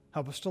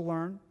 help us to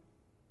learn,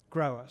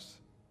 grow us.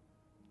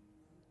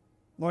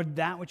 Lord,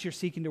 that which you're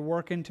seeking to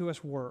work into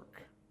us,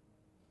 work.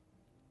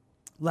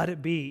 Let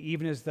it be,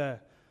 even as the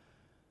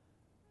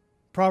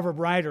proverb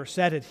writer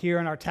said it here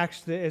in our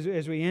text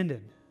as we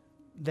ended,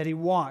 that he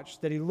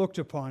watched, that he looked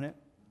upon it,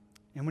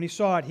 and when he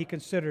saw it, he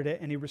considered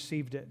it, and he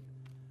received it.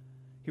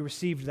 He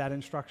received that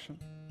instruction.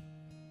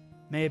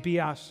 May it be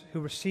us who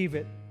receive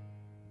it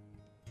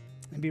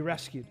and be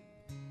rescued.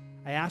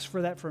 I ask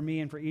for that for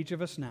me and for each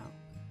of us now.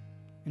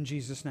 In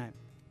Jesus' name,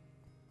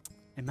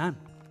 amen.